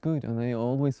quite good, and I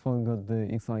always forgot the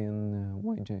xi and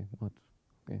yj, but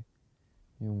okay,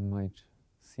 you might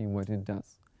see what it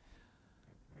does.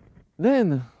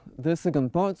 Then, the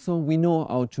second part, so we know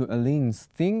how to align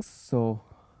things, so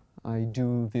I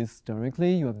do this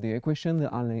directly. You have the equation, the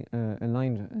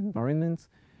aligned environment.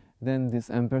 Then this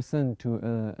ampersand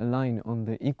to align on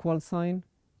the equal sign,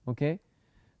 okay?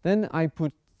 Then I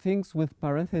put things with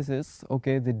parentheses,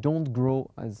 okay? They don't grow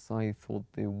as I thought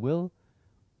they will,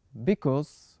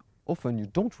 because often you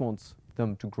don't want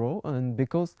them to grow, and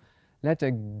because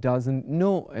LaTeX doesn't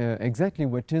know exactly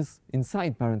what is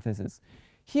inside parentheses.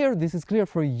 Here, this is clear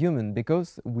for a human,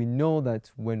 because we know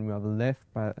that when we have a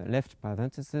left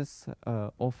parenthesis,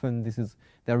 often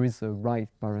there is a right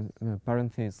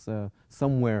parenthesis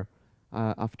somewhere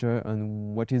after,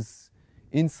 and what is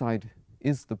inside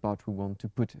is the part we want to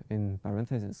put in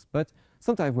parentheses. But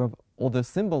sometimes we have other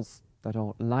symbols that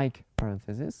are like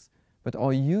parentheses, but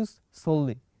are used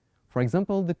solely. For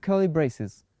example, the curly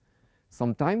braces.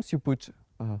 Sometimes you put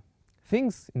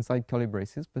things inside curly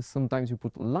braces, but sometimes you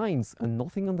put lines and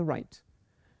nothing on the right.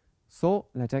 So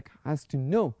LaTeX has to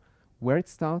know where it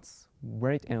starts,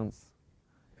 where it ends.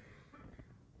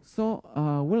 So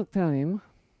we'll tell him,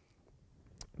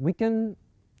 we can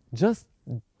just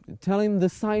tell him the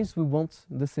size we want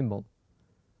the symbol.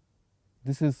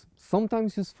 This is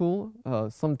sometimes useful,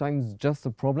 sometimes just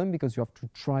a problem, because you have to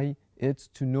try it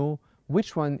to know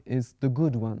which one is the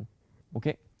good one.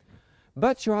 Okay?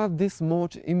 But you have this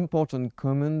most important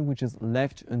command, which is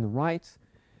left and right.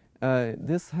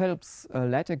 This helps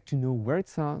LaTeX to know where it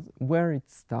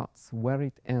starts, where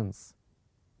it ends.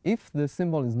 If the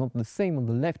symbol is not the same on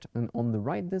the left and on the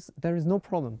right, there is no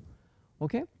problem.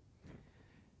 Okay?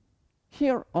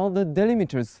 Here are the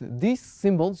delimiters. These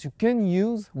symbols you can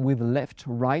use with left,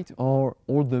 right, or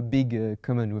all the big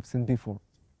command we've seen before.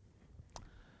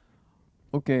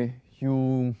 Okay,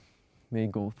 you may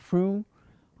go through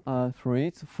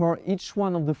it. For each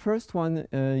one of the first one,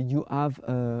 you have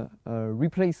a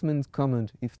replacement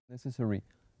command if necessary.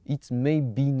 It may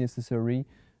be necessary.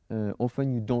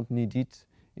 Often you don't need it.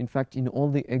 In fact, in all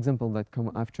the examples that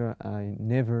come after, I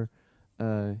never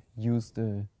used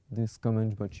this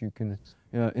command, but you can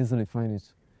easily find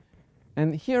it.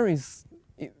 And here is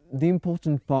the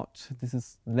important part. This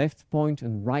is left point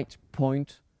and right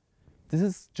point. This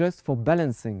is just for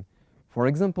balancing. For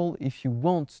example, if you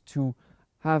want to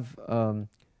have an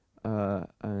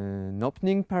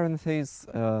opening parenthesis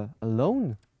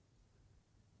alone,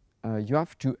 you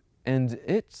have to end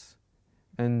it,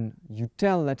 and you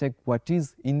tell LaTeX what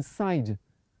is inside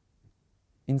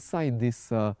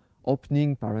this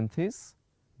opening parenthesis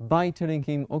by telling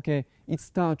him, okay, it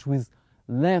starts with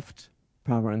left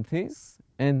parenthesis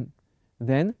and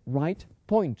then right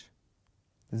point.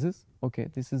 This is okay.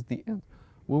 This is the end.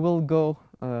 We will go.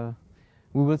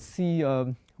 We will see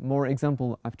more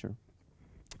example after.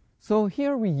 So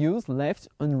here we use left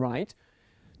and right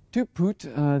to put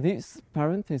this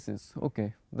parenthesis.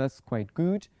 Okay, that's quite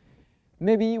good.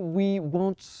 Maybe we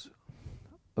want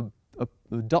a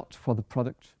dot for the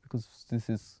product because this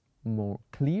is more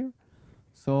clear.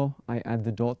 So I add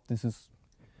the dot. This is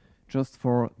just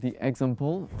for the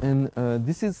example, and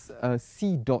this is a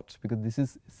C dot because this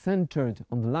is centered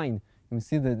on the line. You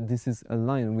see that this is a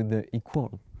line with the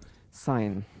equal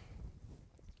sign.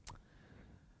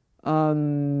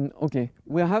 Okay,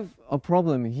 we have a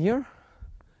problem here.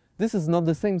 This is not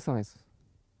the same size,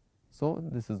 so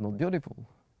this is not beautiful.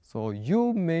 So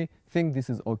you may think this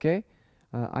is okay.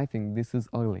 I think this is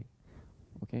ugly.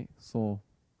 Okay, so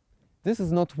this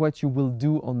is not what you will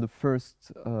do on the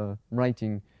first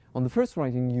writing. On the first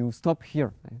writing, you stop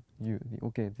here.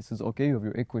 Okay, this is okay. You have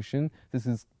your equation. This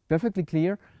is perfectly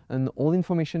clear, and all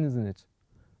information is in it.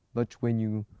 But when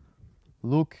you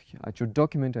look at your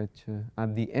document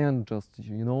at the end, just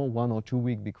 1 or 2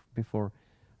 weeks before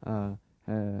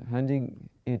handing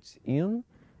it in,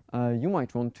 you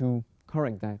might want to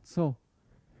correct that. So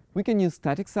we can use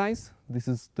static size. This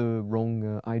is the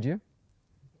wrong idea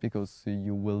because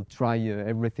you will try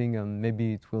everything and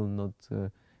maybe it will not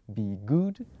be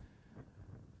good.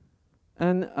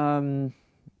 And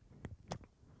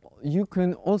you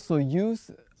can also use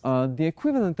the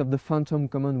equivalent of the phantom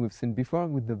command we've seen before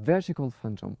with the vertical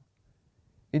phantom.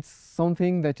 It's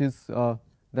something that is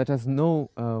that has no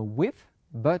width,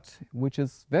 but which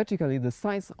is vertically the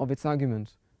size of its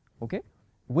argument, okay,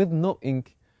 with no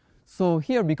ink. So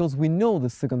here, because we know the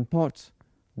second part,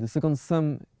 the second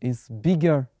sum is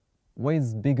bigger. Why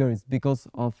is bigger? It's because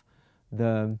of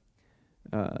this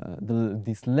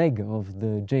leg of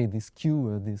the J, this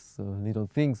Q, these little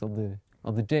things of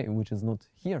the J, which is not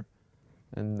here,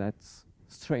 and that's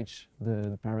stretch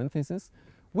the parenthesis.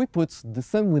 We put the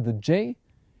sum with the J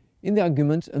in the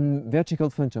argument and vertical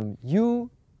phantom. You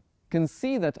can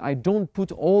see that I don't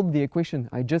put all the equation.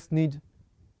 I just need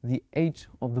the H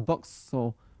of the box.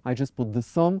 So I just put the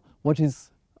sum, what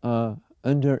is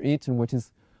under it and what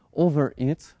is over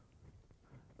it,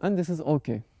 and this is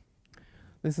okay.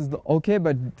 This is the okay,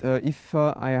 but if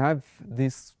I have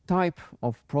this type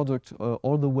of product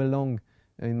all the way along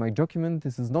in my document,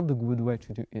 this is not the good way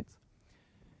to do it.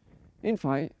 In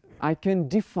fact, I can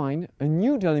define a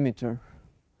new delimiter.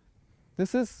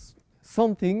 This is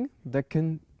something that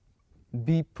can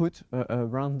be put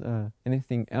around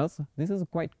anything else. This is a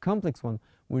quite complex one.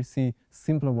 We'll see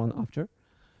simpler one after.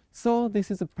 So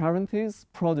this is a parenthesis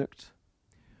product,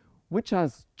 which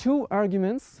has two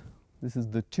arguments. This is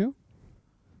the 2.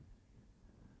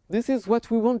 This is what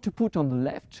we want to put on the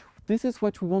left. This is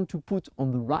what we want to put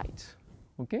on the right.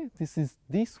 Okay, this is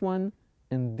this one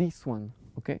and this one.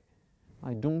 Okay,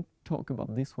 I don't talk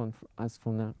about this one as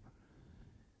for now.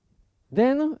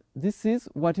 Then this is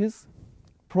what is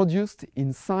produced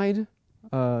inside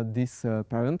this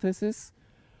parenthesis.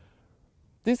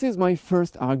 This is my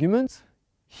first argument.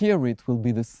 Here it will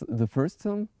be the first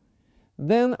sum.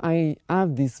 Then I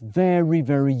have this very,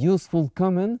 very useful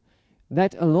command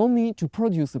that allow me to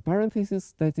produce a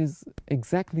parenthesis that is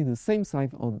exactly the same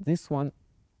size of this one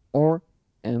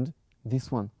and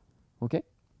this one. Okay?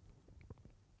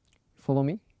 Follow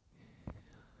me?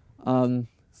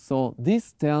 So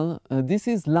this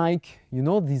is like,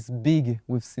 this big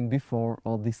we've seen before,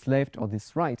 or this left or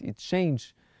this right. It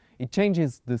changes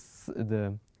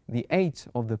the height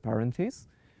of the parenthesis,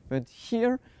 but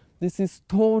here this is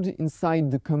stored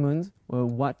inside the command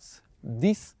what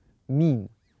this means.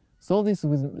 So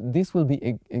this will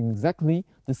be exactly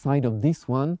the side of this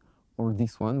one, or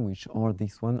this one, which are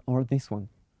this one or this one.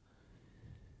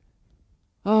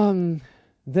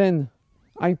 Then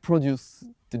I produce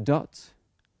the dot.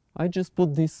 I just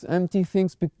put these empty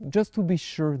things just to be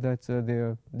sure that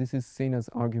this is seen as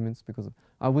arguments, because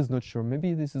I was not sure.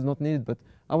 Maybe this is not needed, but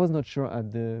I was not sure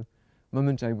at the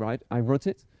moment I wrote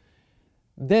it.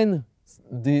 Then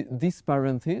this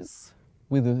parenthesis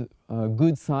with a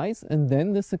good size, and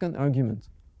then the second argument.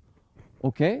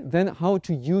 Okay, then how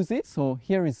to use it? So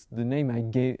here is the name I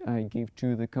gave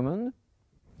to the command,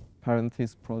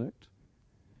 parenthesis product,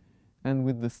 and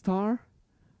with the star.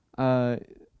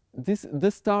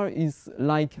 The star is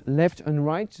like left and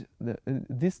right.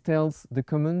 This tells the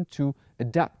command to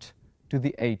adapt to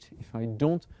the height. If I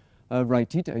don't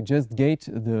write it. I just get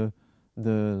the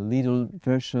little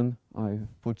version I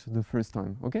put the first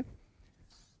time, okay?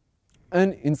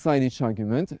 And inside each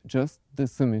argument, just the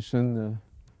summation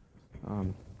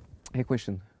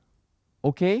equation.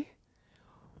 Okay?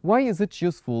 Why is it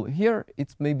useful? Here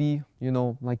it's maybe, you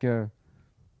know, like a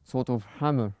sort of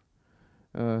hammer,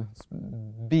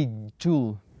 big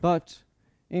tool, but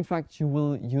in fact you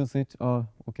will use it,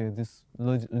 okay, this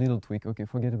little tweak, okay,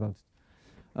 forget about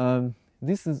it.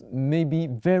 This is maybe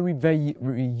very, very,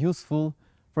 very useful,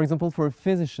 for example, for a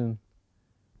physician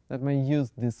that may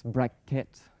use this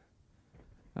bracket,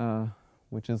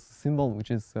 which is a symbol which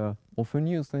is often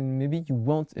used, and maybe you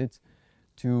want it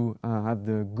to have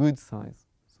the good size.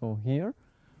 So here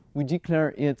we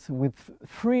declare it with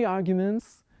 3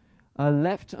 arguments: a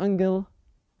left angle,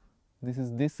 this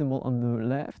is this symbol on the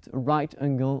left, a right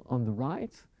angle on the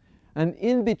right, and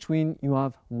in between you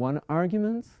have 1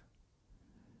 argument.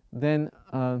 Then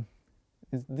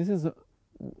this is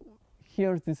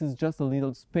here. This is just a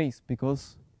little space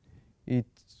because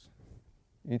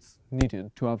it's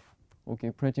needed to have,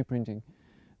 okay, pretty printing.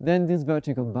 Then this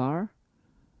vertical bar,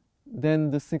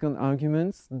 then the second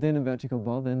argument, then a vertical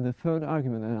bar, then the third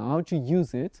argument. And how to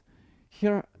use it?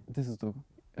 Here, this is the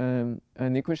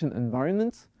an equation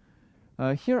environment.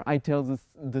 Here I tell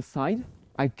the side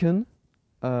I can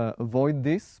avoid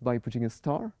this by putting a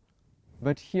star.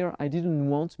 But here I didn't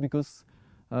want, because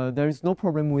there is no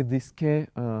problem with this k,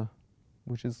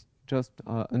 which is just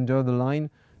under the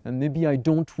line, and maybe I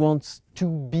don't want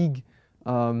too big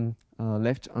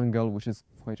left angle, which is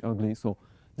quite ugly. So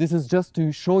this is just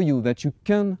to show you that you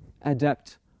can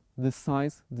adapt the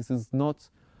size. This is not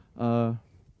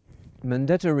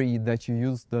mandatory that you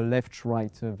use the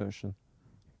left-right version.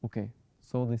 Okay,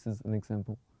 so this is an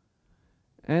example.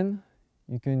 And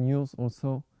you can use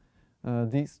also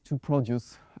this to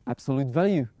produce absolute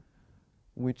value,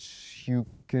 which you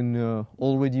can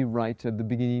already write at the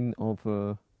beginning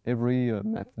of every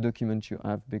math document you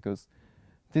have, because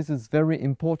this is very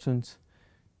important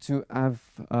to have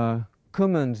a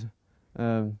command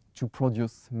to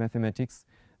produce mathematics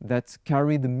that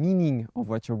carry the meaning of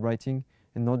what you're writing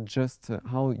and not just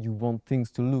how you want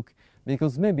things to look.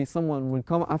 Because maybe someone will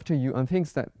come after you and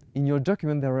thinks that in your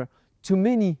document there are too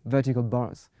many vertical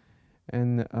bars.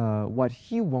 And what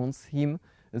he wants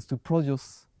is to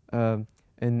produce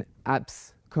an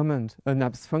abs command, an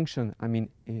abs function. I mean,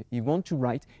 he wants to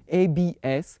write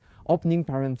ABS, opening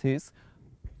parenthesis,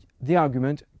 the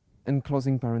argument, and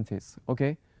closing parenthesis.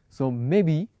 Okay, so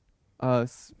maybe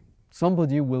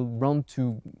somebody will want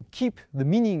to keep the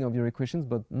meaning of your equations,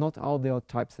 but not how they are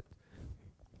typed.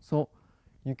 So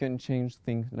you can change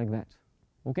things like that.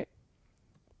 Okay,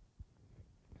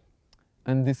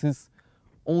 and this is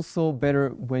also better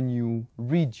when you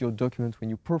read your document, when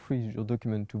you proofread your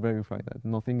document, to verify that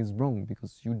nothing is wrong,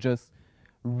 because you just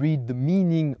read the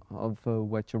meaning of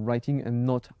what you're writing and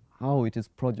not how it is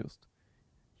produced.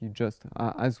 You just,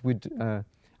 as we've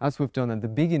done at the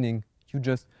beginning, you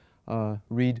just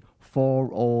read for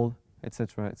all,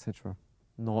 etc., etc.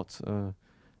 Not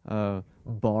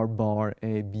bar bar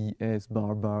A B S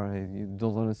bar bar. You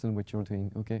don't understand what you're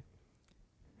doing. Okay.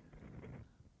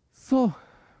 So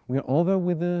we are over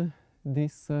with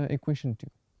this equation 2.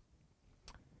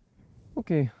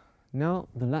 Okay, now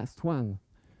the last one,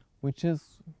 which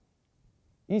is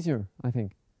easier, I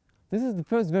think. This is the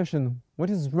first version. What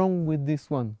is wrong with this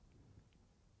one?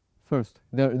 First,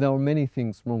 there are many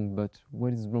things wrong, but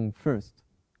what is wrong first?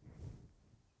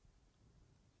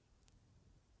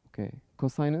 Okay,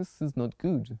 cosinus is not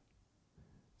good.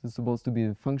 It's supposed to be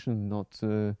a function, not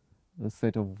a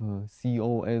set of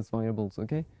COS variables,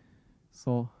 okay?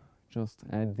 So just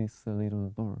add this little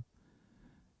bar.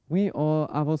 We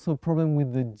have also a problem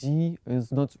with the D.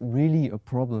 Is not really a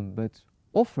problem, but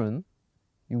often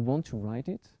you want to write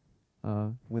it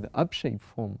with an up-shape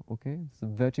form, okay? It's a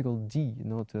vertical D,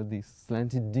 not this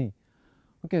slanted D.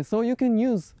 Okay, so you can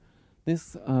use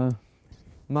this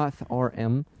math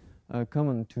RM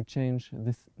command to change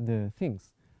the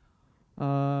things.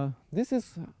 This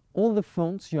is all the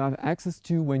fonts you have access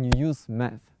to when you use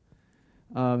math.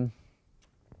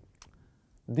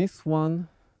 This one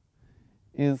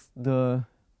is the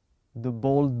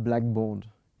bold blackboard.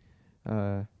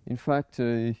 In fact,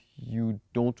 you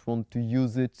don't want to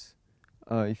use it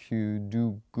if you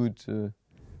do good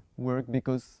work,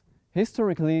 because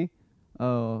historically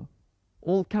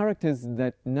all characters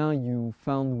that now you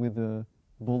found with a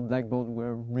bold blackboard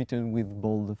were written with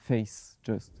bold face,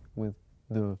 just with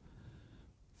the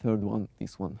third one,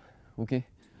 this one, okay?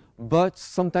 But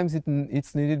sometimes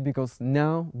it's needed, because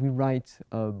now we write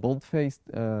bold-faced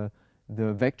the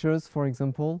vectors, for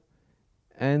example,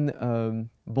 and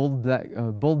bold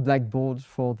blackboard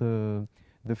for the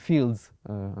fields.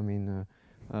 I mean,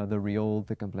 the real,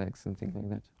 the complex, and things like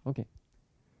that. Okay.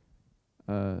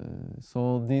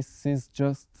 So this is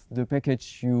just the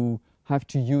package you have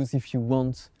to use if you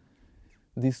want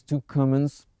these two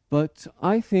commands. But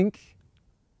I think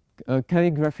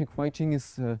calligraphic writing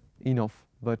is enough.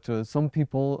 But some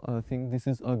people think this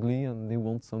is ugly and they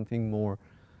want something more,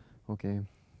 okay,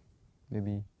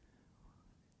 maybe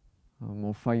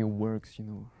more fireworks, you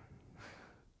know.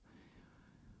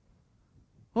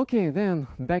 Okay, then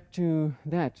back to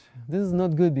that. This is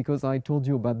not good because I told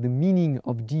you about the meaning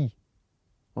of D.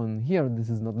 On here, this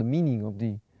is not the meaning of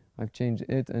D. I've changed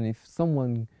it, and if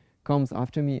someone comes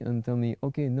after me and tell me,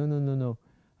 okay, no,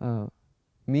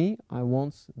 me, I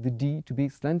want the D to be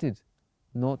slanted,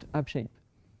 not upshape.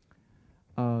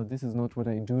 This is not what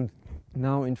I do.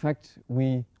 Now, in fact,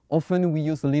 often we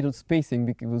use a little spacing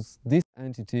because this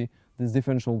entity, this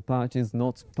differential part, is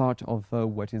not part of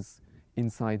what is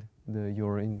inside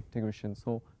your integration.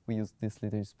 So we use this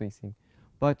little spacing.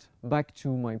 But back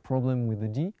to my problem with the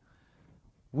D,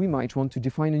 we might want to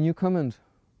define a new command.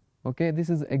 Okay, this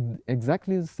is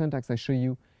exactly the syntax I show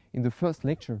you in the first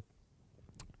lecture.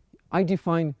 I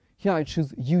define, here I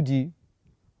choose UD.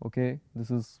 Okay,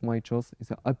 this is my choice.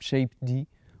 It's an upshaped D,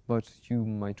 but you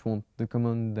might want the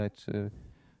command that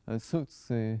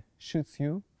shoots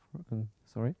you.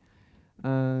 Sorry.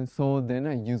 So then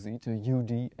I use it,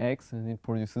 UDX, and it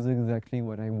produces exactly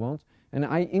what I want. And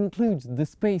I include the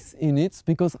space in it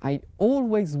because I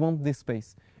always want this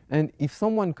space. And if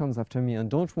someone comes after me and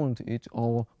don't want it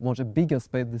or want a bigger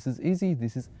space, this is easy.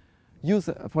 This is use,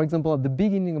 for example, at the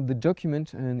beginning of the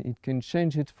document, and it can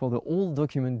change it for the whole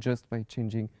document just by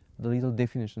changing the little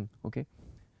definition, okay?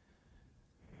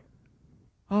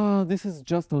 This is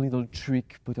just a little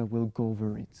trick, but I will go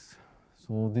over it.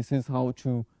 So this is how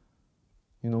to,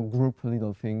 you know, group a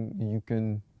little thing. You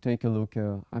can take a look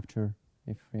after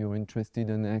if you're interested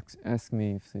and ask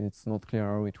me if it's not clear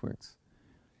how it works.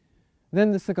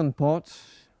 Then the second part,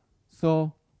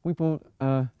 so we put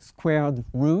a squared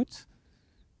root,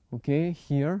 okay,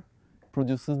 here,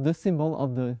 produces the symbol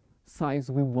of the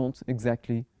size we want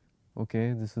exactly,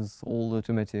 okay, this is all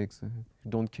automatics,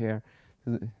 don't care,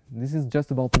 this is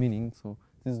just about meaning, so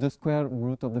this is the square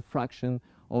root of the fraction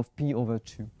of p over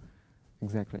 2,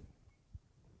 exactly.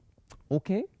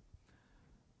 Okay,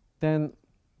 then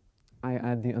I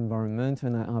add the environment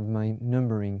and I have my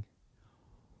numbering.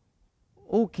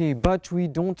 Okay, but we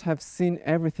don't have seen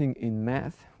everything in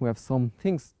math. We have some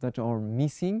things that are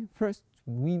missing. First,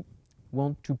 we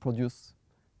want to produce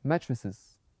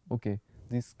matrices. Okay,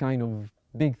 this kind of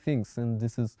big things, and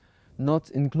this is not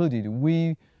included.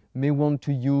 We may want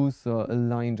to use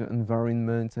aligned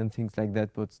environment and things like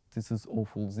that, but this is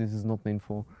awful. This is not meant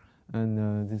for,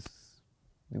 and this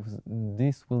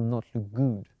will not look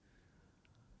good.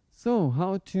 So,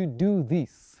 how to do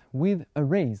this with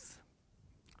arrays?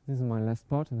 This is my last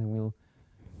part, and I will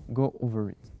go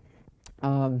over it.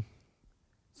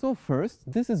 So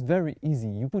first, this is very easy.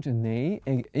 You put an A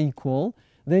equal,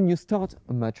 then you start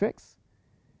a matrix,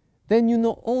 then you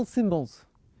know all symbols.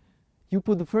 You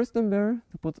put the first number,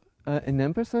 you put an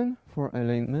ampersand for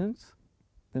alignment,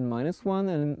 then -1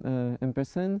 and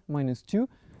ampersand, -2.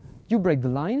 You break the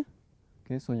line,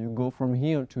 okay, so you go from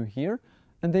here to here,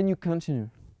 and then you continue.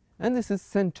 And this is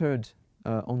centered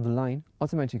on the line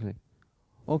automatically.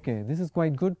 Okay, this is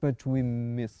quite good, but we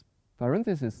miss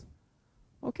parentheses.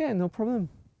 Okay, no problem.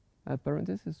 Add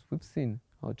parentheses, we've seen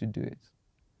how to do it.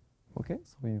 Okay,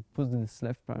 so you put this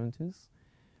left parenthesis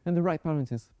and the right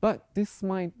parenthesis. But this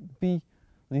might be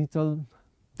a little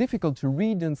difficult to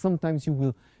read, and sometimes you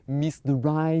will miss the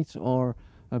right or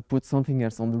put something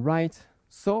else on the right.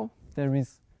 So there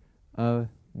is a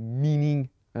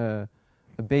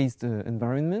meaning-based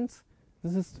environment.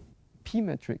 This is P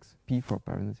matrix, P for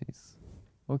parentheses.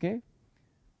 Okay,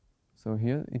 so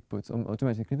here it puts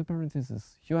automatically the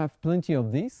parentheses. You have plenty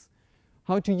of this.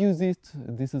 How to use it?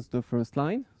 This is the first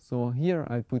line. So here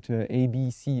I put A, B,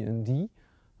 C, and D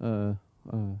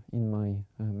in my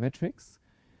matrix.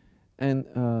 And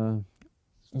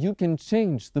you can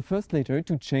change the first letter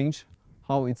to change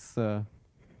how it's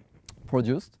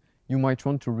produced. You might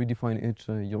want to redefine it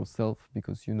yourself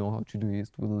because you know how to do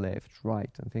it with left,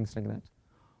 right, and things like that.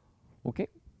 Okay.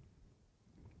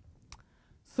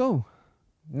 So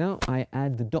now I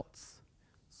add the dots.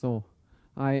 So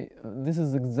this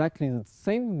is exactly the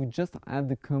same. We just add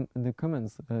the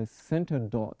commands center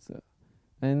dots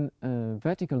and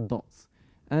vertical dots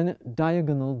and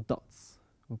diagonal dots.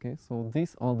 Okay, so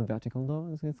these are the vertical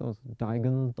dots. These are the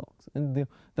diagonal dots, and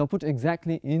they're put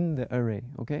exactly in the array.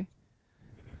 Okay.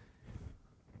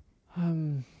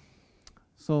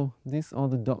 So these are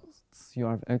the dots you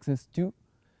have access to.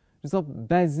 These are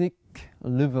basic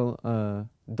level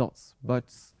dots,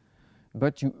 but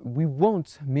we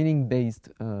want meaning-based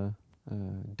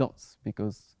dots,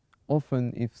 because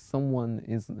often if someone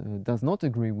does not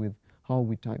agree with how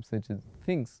we type such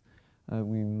things,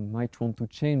 we might want to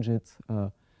change it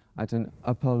at an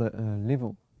upper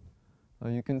level.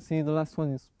 You can see the last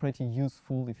one is pretty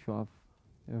useful if you have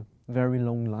a very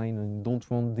long line and don't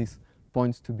want these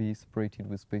points to be separated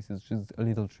with spaces, just a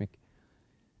little trick.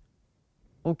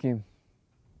 Okay,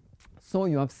 so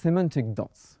you have semantic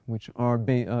dots, which are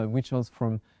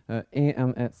from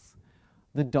AMS.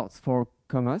 The dots for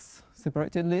commas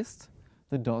separated list,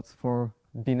 the dots for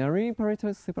binary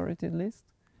operators separated list,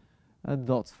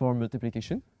 dots for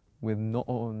multiplication with no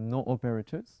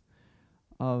operators.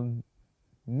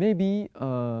 Maybe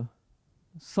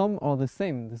some are the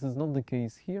same. This is not the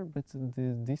case here, but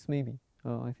this may be.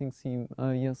 I think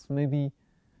yes, maybe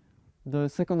the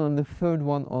second and the third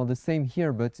one are the same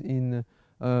here, but in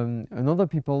another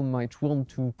people might want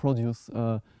to produce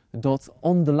dots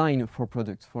on the line for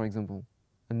products, for example,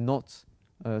 and not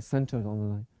centered on the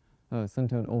line,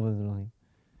 centered over the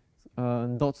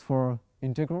line. Dots for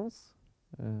integrals,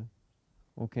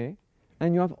 okay,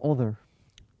 and you have other.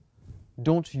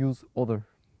 Don't use other,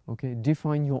 okay?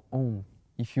 Define your own.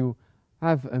 If you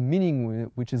have a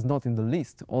meaning which is not in the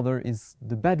list, other is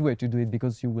the bad way to do it,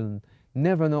 because you will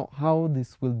never know how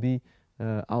this will be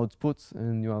output,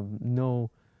 and you have no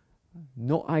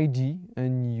ID,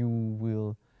 and you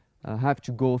will have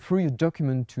to go through your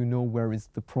document to know where is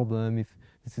the problem, if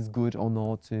this is good or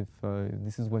not, if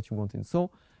this is what you wanted.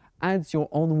 So add your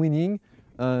own meaning.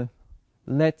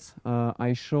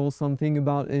 I show something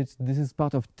about it. This is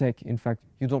part of tech. In fact,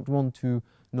 you don't want to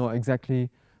know exactly,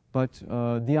 but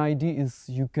the idea is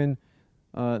you can,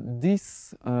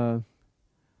 this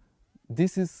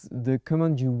is the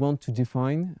command you want to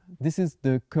define. This is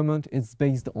the command it's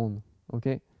based on,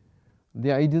 okay?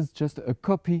 The idea is just a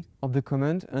copy of the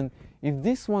command, and if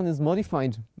this one is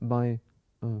modified by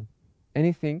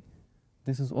anything,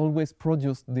 this is always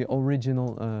produced the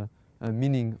original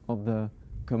meaning of the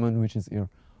command which is here.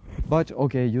 But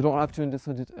okay, you don't have to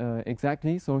understand it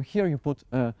exactly. So here you put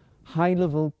a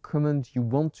high-level command you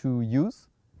want to use.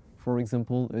 For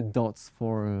example, dots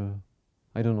for,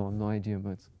 I don't know, no idea,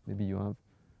 but maybe you have.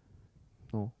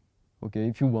 No. Okay,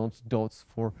 if you want dots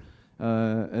for,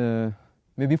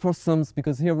 maybe for sums,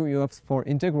 because here we have for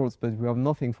integrals, but we have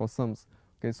nothing for sums.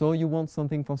 Okay, so you want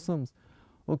something for sums.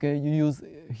 Okay, you use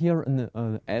here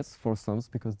an S for sums,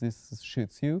 because this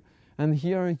shoots you. And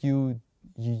here you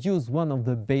use one of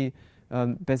the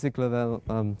basic level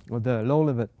or the low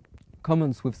level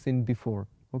commands we've seen before.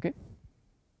 Okay.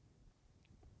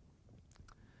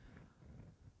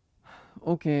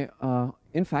 Okay.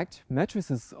 In fact,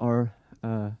 matrices are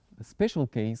a special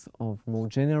case of more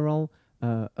general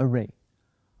array.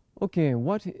 Okay.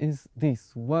 What is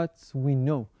this? What we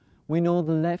know? We know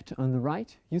the left and the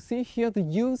right. You see here the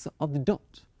use of the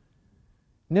dot.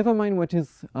 Never mind what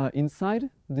is inside.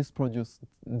 This produces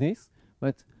this.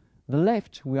 But the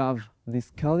left, we have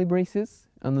these curly braces,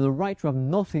 and on the right, we have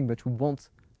nothing, but we want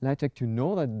LaTeX to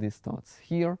know that this starts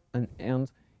here and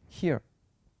ends here,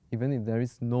 even if there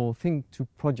is no thing to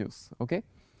produce, okay?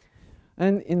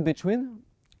 And in between,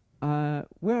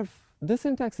 we have the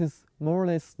syntax is more or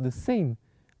less the same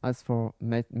as for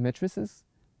matrices,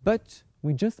 but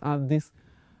we just have these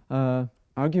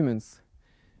arguments.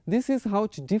 This is how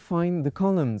to define the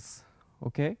columns,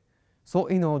 okay? So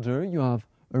in order, you have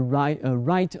a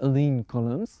right align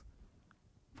columns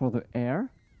for the air,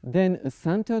 then a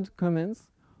centered comments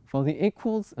for the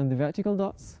equals and the vertical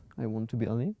dots. I want to be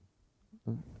aligned,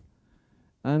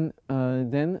 and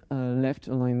then a left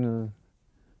align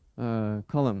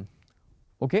column.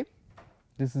 Okay,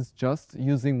 this is just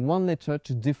using one letter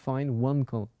to define one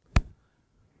column.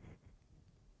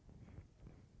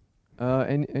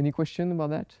 Any question about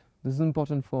that? This is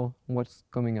important for what's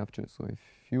coming after. So if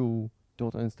you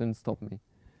don't understand, stop me.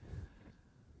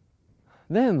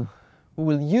 Then we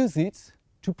will use it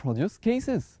to produce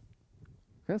cases.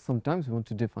 Okay, sometimes we want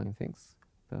to define things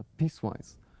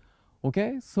piecewise.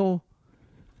 Okay, so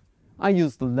I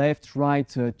use the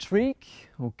left-right trick.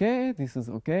 Okay, this is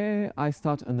okay. I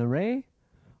start an array.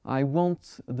 I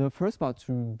want the first part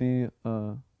to be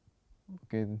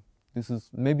okay. This is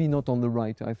maybe not on the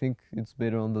right. I think it's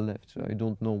better on the left. I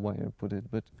don't know why I put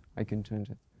it, but I can change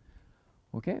it.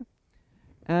 Okay.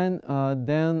 And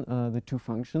then the two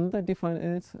functions that define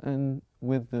it, and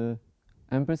with the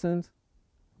ampersand,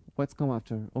 what's come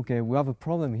after? Okay, we have a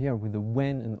problem here with the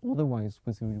when and otherwise,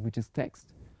 which is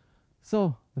text.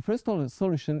 So the first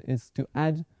solution is to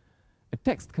add a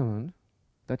text command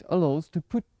that allows to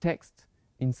put text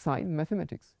inside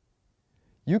mathematics.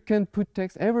 You can put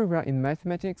text everywhere in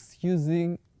mathematics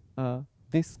using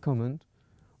this command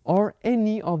or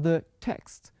any of the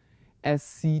text,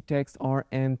 SC text,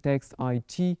 RM text,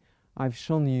 IT. I've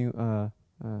shown you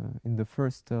in the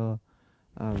first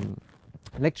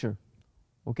lecture.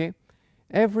 Okay,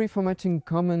 every formatting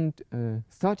command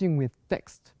starting with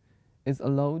text is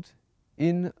allowed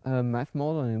in math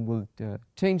mode, and it will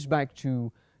change back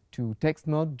to text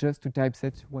mode just to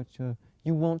typeset what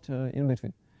you want in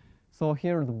between. So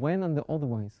here the when and the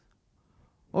otherwise.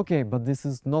 Okay, but this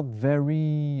is not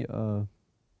very,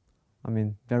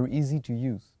 very easy to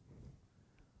use.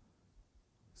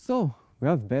 So we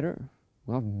have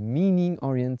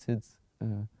meaning-oriented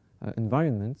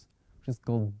environments, which is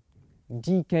called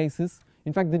D cases.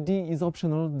 In fact, the D is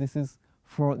optional. This is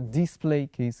for display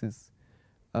cases.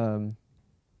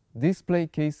 Display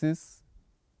cases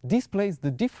displays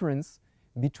the difference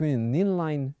between an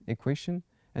inline equation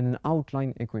and an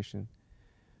outline equation.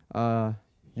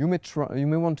 You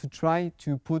may want to try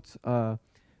to put a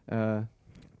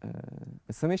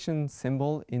summation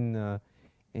symbol in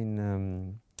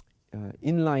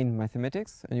inline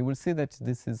mathematics, and you will see that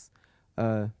this is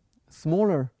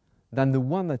smaller than the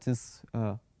one that is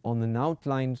on an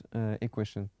outlined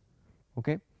equation.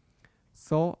 Okay,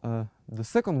 so the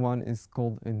second one is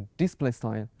called in display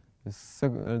style.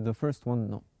 The first one,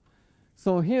 no.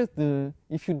 So here's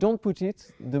if you don't put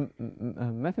it, the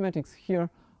mathematics here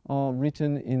are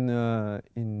written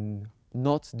in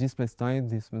not display style.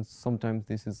 This means sometimes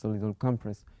this is a little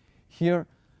compressed. Here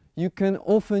you can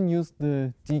often use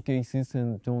the D cases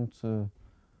and don't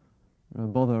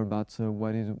bother about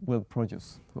what it will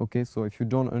produce. Okay, so if you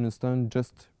don't understand,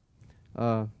 just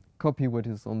copy what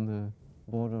is on the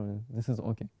border, and this is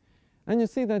okay. And you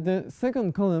see that the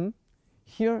second column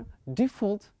here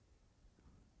default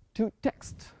to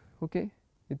text. Okay,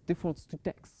 it defaults to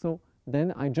text. So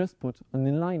then I just put an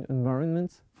inline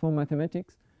environment for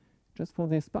mathematics just for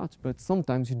this part, but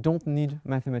sometimes you don't need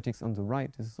mathematics on the right.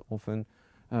 This is often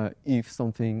if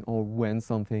something or when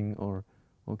something, or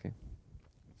okay.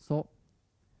 So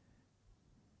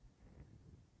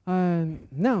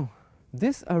now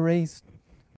this arrays,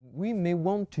 we may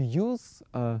want to use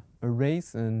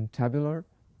arrays and tabular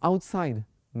outside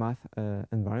math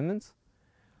environments.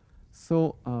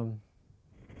 So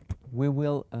we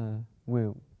will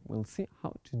see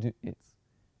how to do it.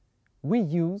 We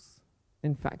use,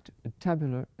 in fact, a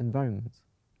tabular environment.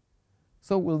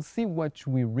 So we'll see what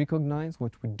we recognize,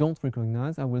 what we don't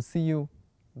recognize. I will see you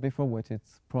before what it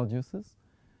produces.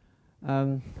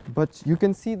 But you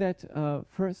can see that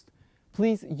first,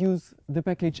 please use the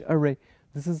package array.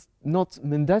 This is not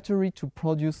mandatory to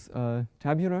produce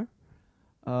tabular,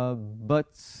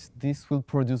 but this will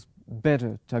produce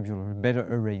better tabular, better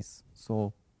arrays.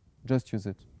 So just use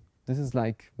it. This is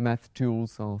like math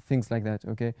tools or things like that,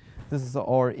 okay? This is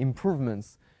our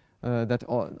improvements that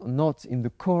are not in the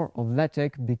core of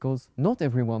LaTeX, because not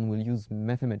everyone will use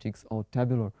mathematics or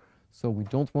tabular. So we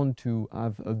don't want to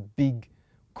have a big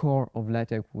core of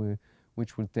LaTeX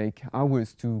which will take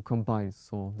hours to compile.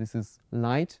 So this is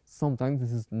light. Sometimes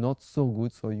this is not so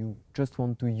good, so you just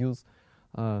want to use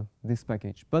this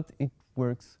package, but it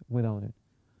works without it.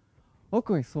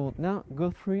 Okay, so now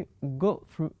go through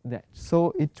that.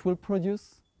 So it will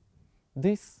produce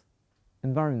this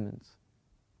environment.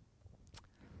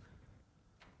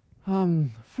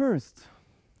 First,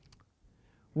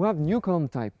 we have new column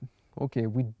type. Okay,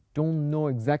 we don't know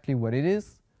exactly what it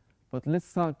is, but let's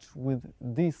start with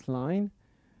this line.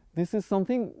 This is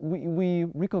something we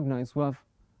recognize. We have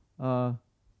the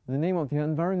name of the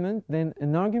environment, then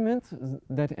an argument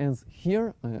that ends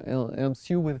here. Helps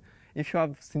you with, if you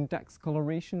have syntax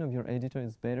coloration of your editor,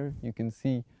 is better. You can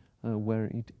see where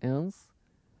it ends.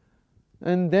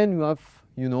 And then you have,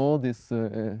 you know, this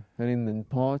element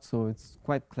part, so it's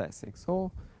quite classic.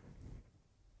 So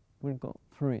we'll go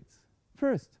through it.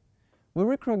 First, we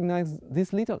recognize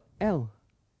this little L.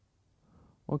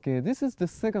 Okay, this is the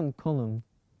second column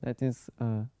that is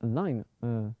a line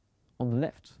on the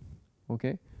left.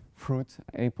 Okay, fruit,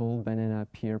 apple, banana,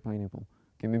 pear, pineapple.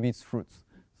 Okay, maybe it's fruits.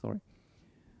 Sorry.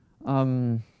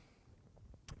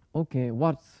 Okay,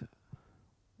 what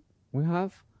we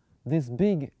have? This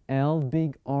big L,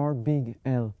 big R, big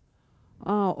L.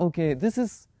 Okay, this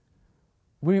is,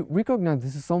 we recognize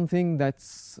this is something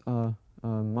that's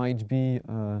might be,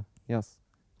 yes,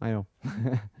 I know,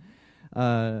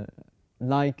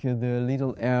 like the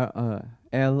little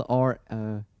L or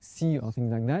C or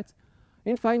things like that.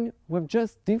 In fact, we've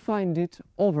just defined it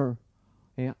over.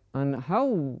 Yeah. And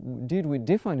how did we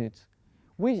define it?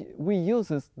 we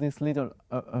use this little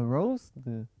arrows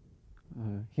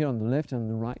here on the left and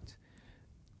the right,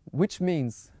 which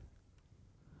means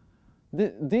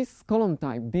this column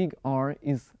type big R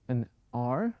is an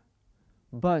R,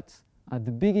 but at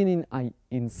the beginning I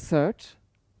insert,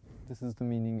 this is the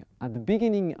meaning, at the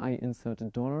beginning I insert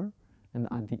 $1 and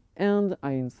at the end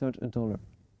I insert $1.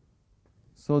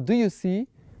 So do you see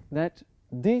that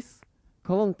this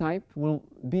column type will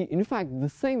be in fact the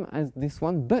same as this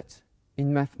one but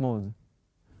in math mode?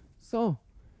 So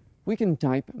we can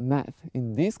type math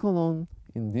in this column,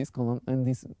 in this column, and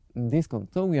in this column.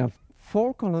 So we have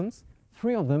 4 columns,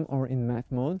 3 of them are in math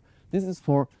mode. This is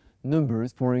for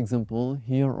numbers, for example,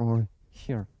 here or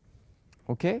here.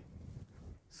 Okay?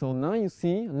 So now you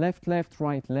see left, left,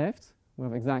 right, left. We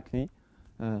have exactly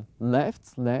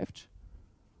left, left,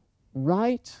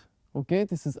 right. Okay,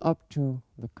 this is up to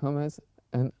the commas,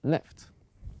 and left.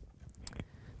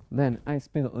 Then I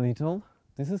speed a little.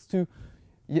 This is to,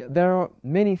 there are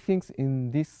many things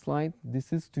in this slide.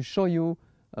 This is to show you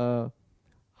how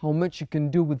much you can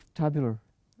do with tabular,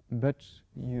 but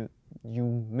you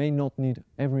may not need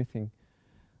everything.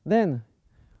 Then,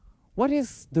 what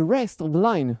is the rest of the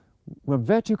line? We have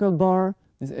vertical bar,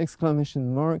 this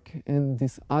exclamation mark, and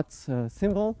this at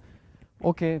symbol.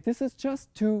 Okay, this is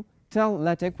just to tell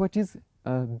LaTeX what is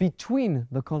between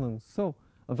the columns. So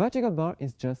a vertical bar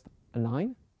is just a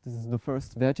line. This is the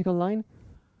first vertical line.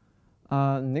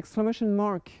 An exclamation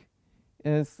mark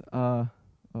is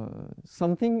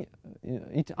something,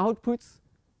 it outputs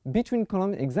between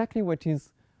columns exactly what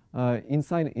is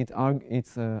inside its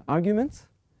argument.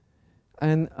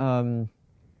 And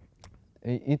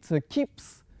it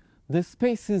keeps the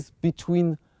spaces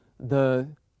between the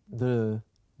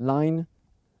line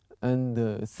and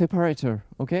the separator,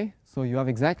 okay? So you have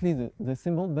exactly the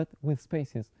symbol, but with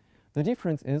spaces. The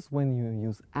difference is when you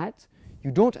use at,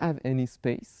 you don't have any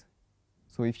space.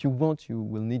 So if you want, you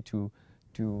will need to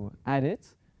add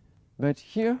it. But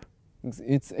here,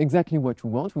 it's exactly what we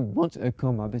want. We want a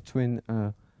comma between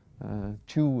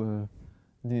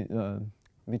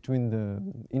between the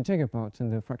integer part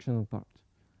and the fractional part.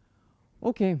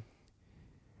 Okay.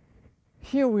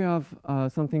 Here we have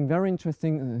something very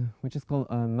interesting, which is called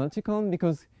multi-column,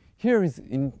 because here is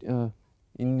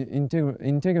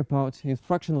integer part is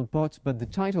fractional part, but the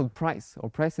title price or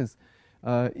prices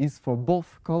is for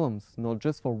both columns, not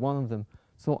just for one of them.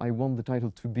 So I want the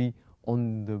title to be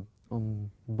on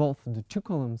both the 2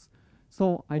 columns.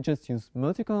 So I just use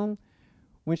multi-column,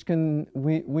 which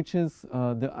is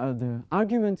the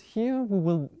argument here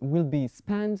will be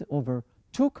spanned over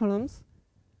 2 columns.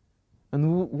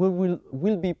 And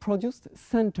will be produced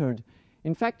centered.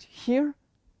 In fact, here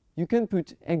you can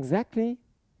put exactly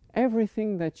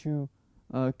everything that you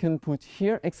can put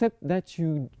here, except that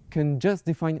you can just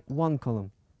define 1 column.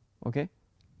 Okay?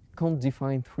 Can't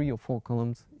define 3 or 4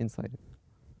 columns inside it,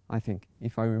 I think,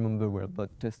 if I remember well.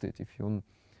 But test it if you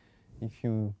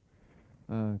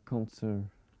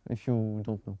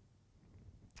don't know.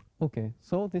 Okay,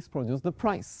 so this produces the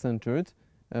price centered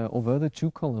over the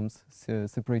 2 columns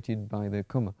separated by the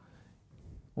comma.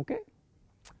 Okay,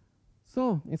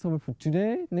 so it's over for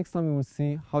today. Next time we will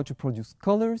see how to produce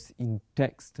colors in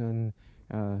text and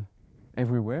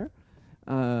everywhere,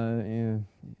 even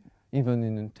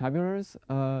in tabulars.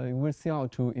 We'll see how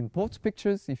to import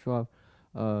pictures. If you have,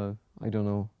 I don't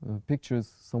know,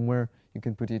 pictures somewhere, you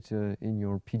can put it in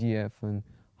your PDF and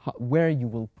where you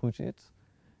will put it,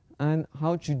 and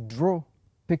how to draw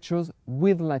pictures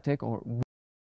with LaTeX or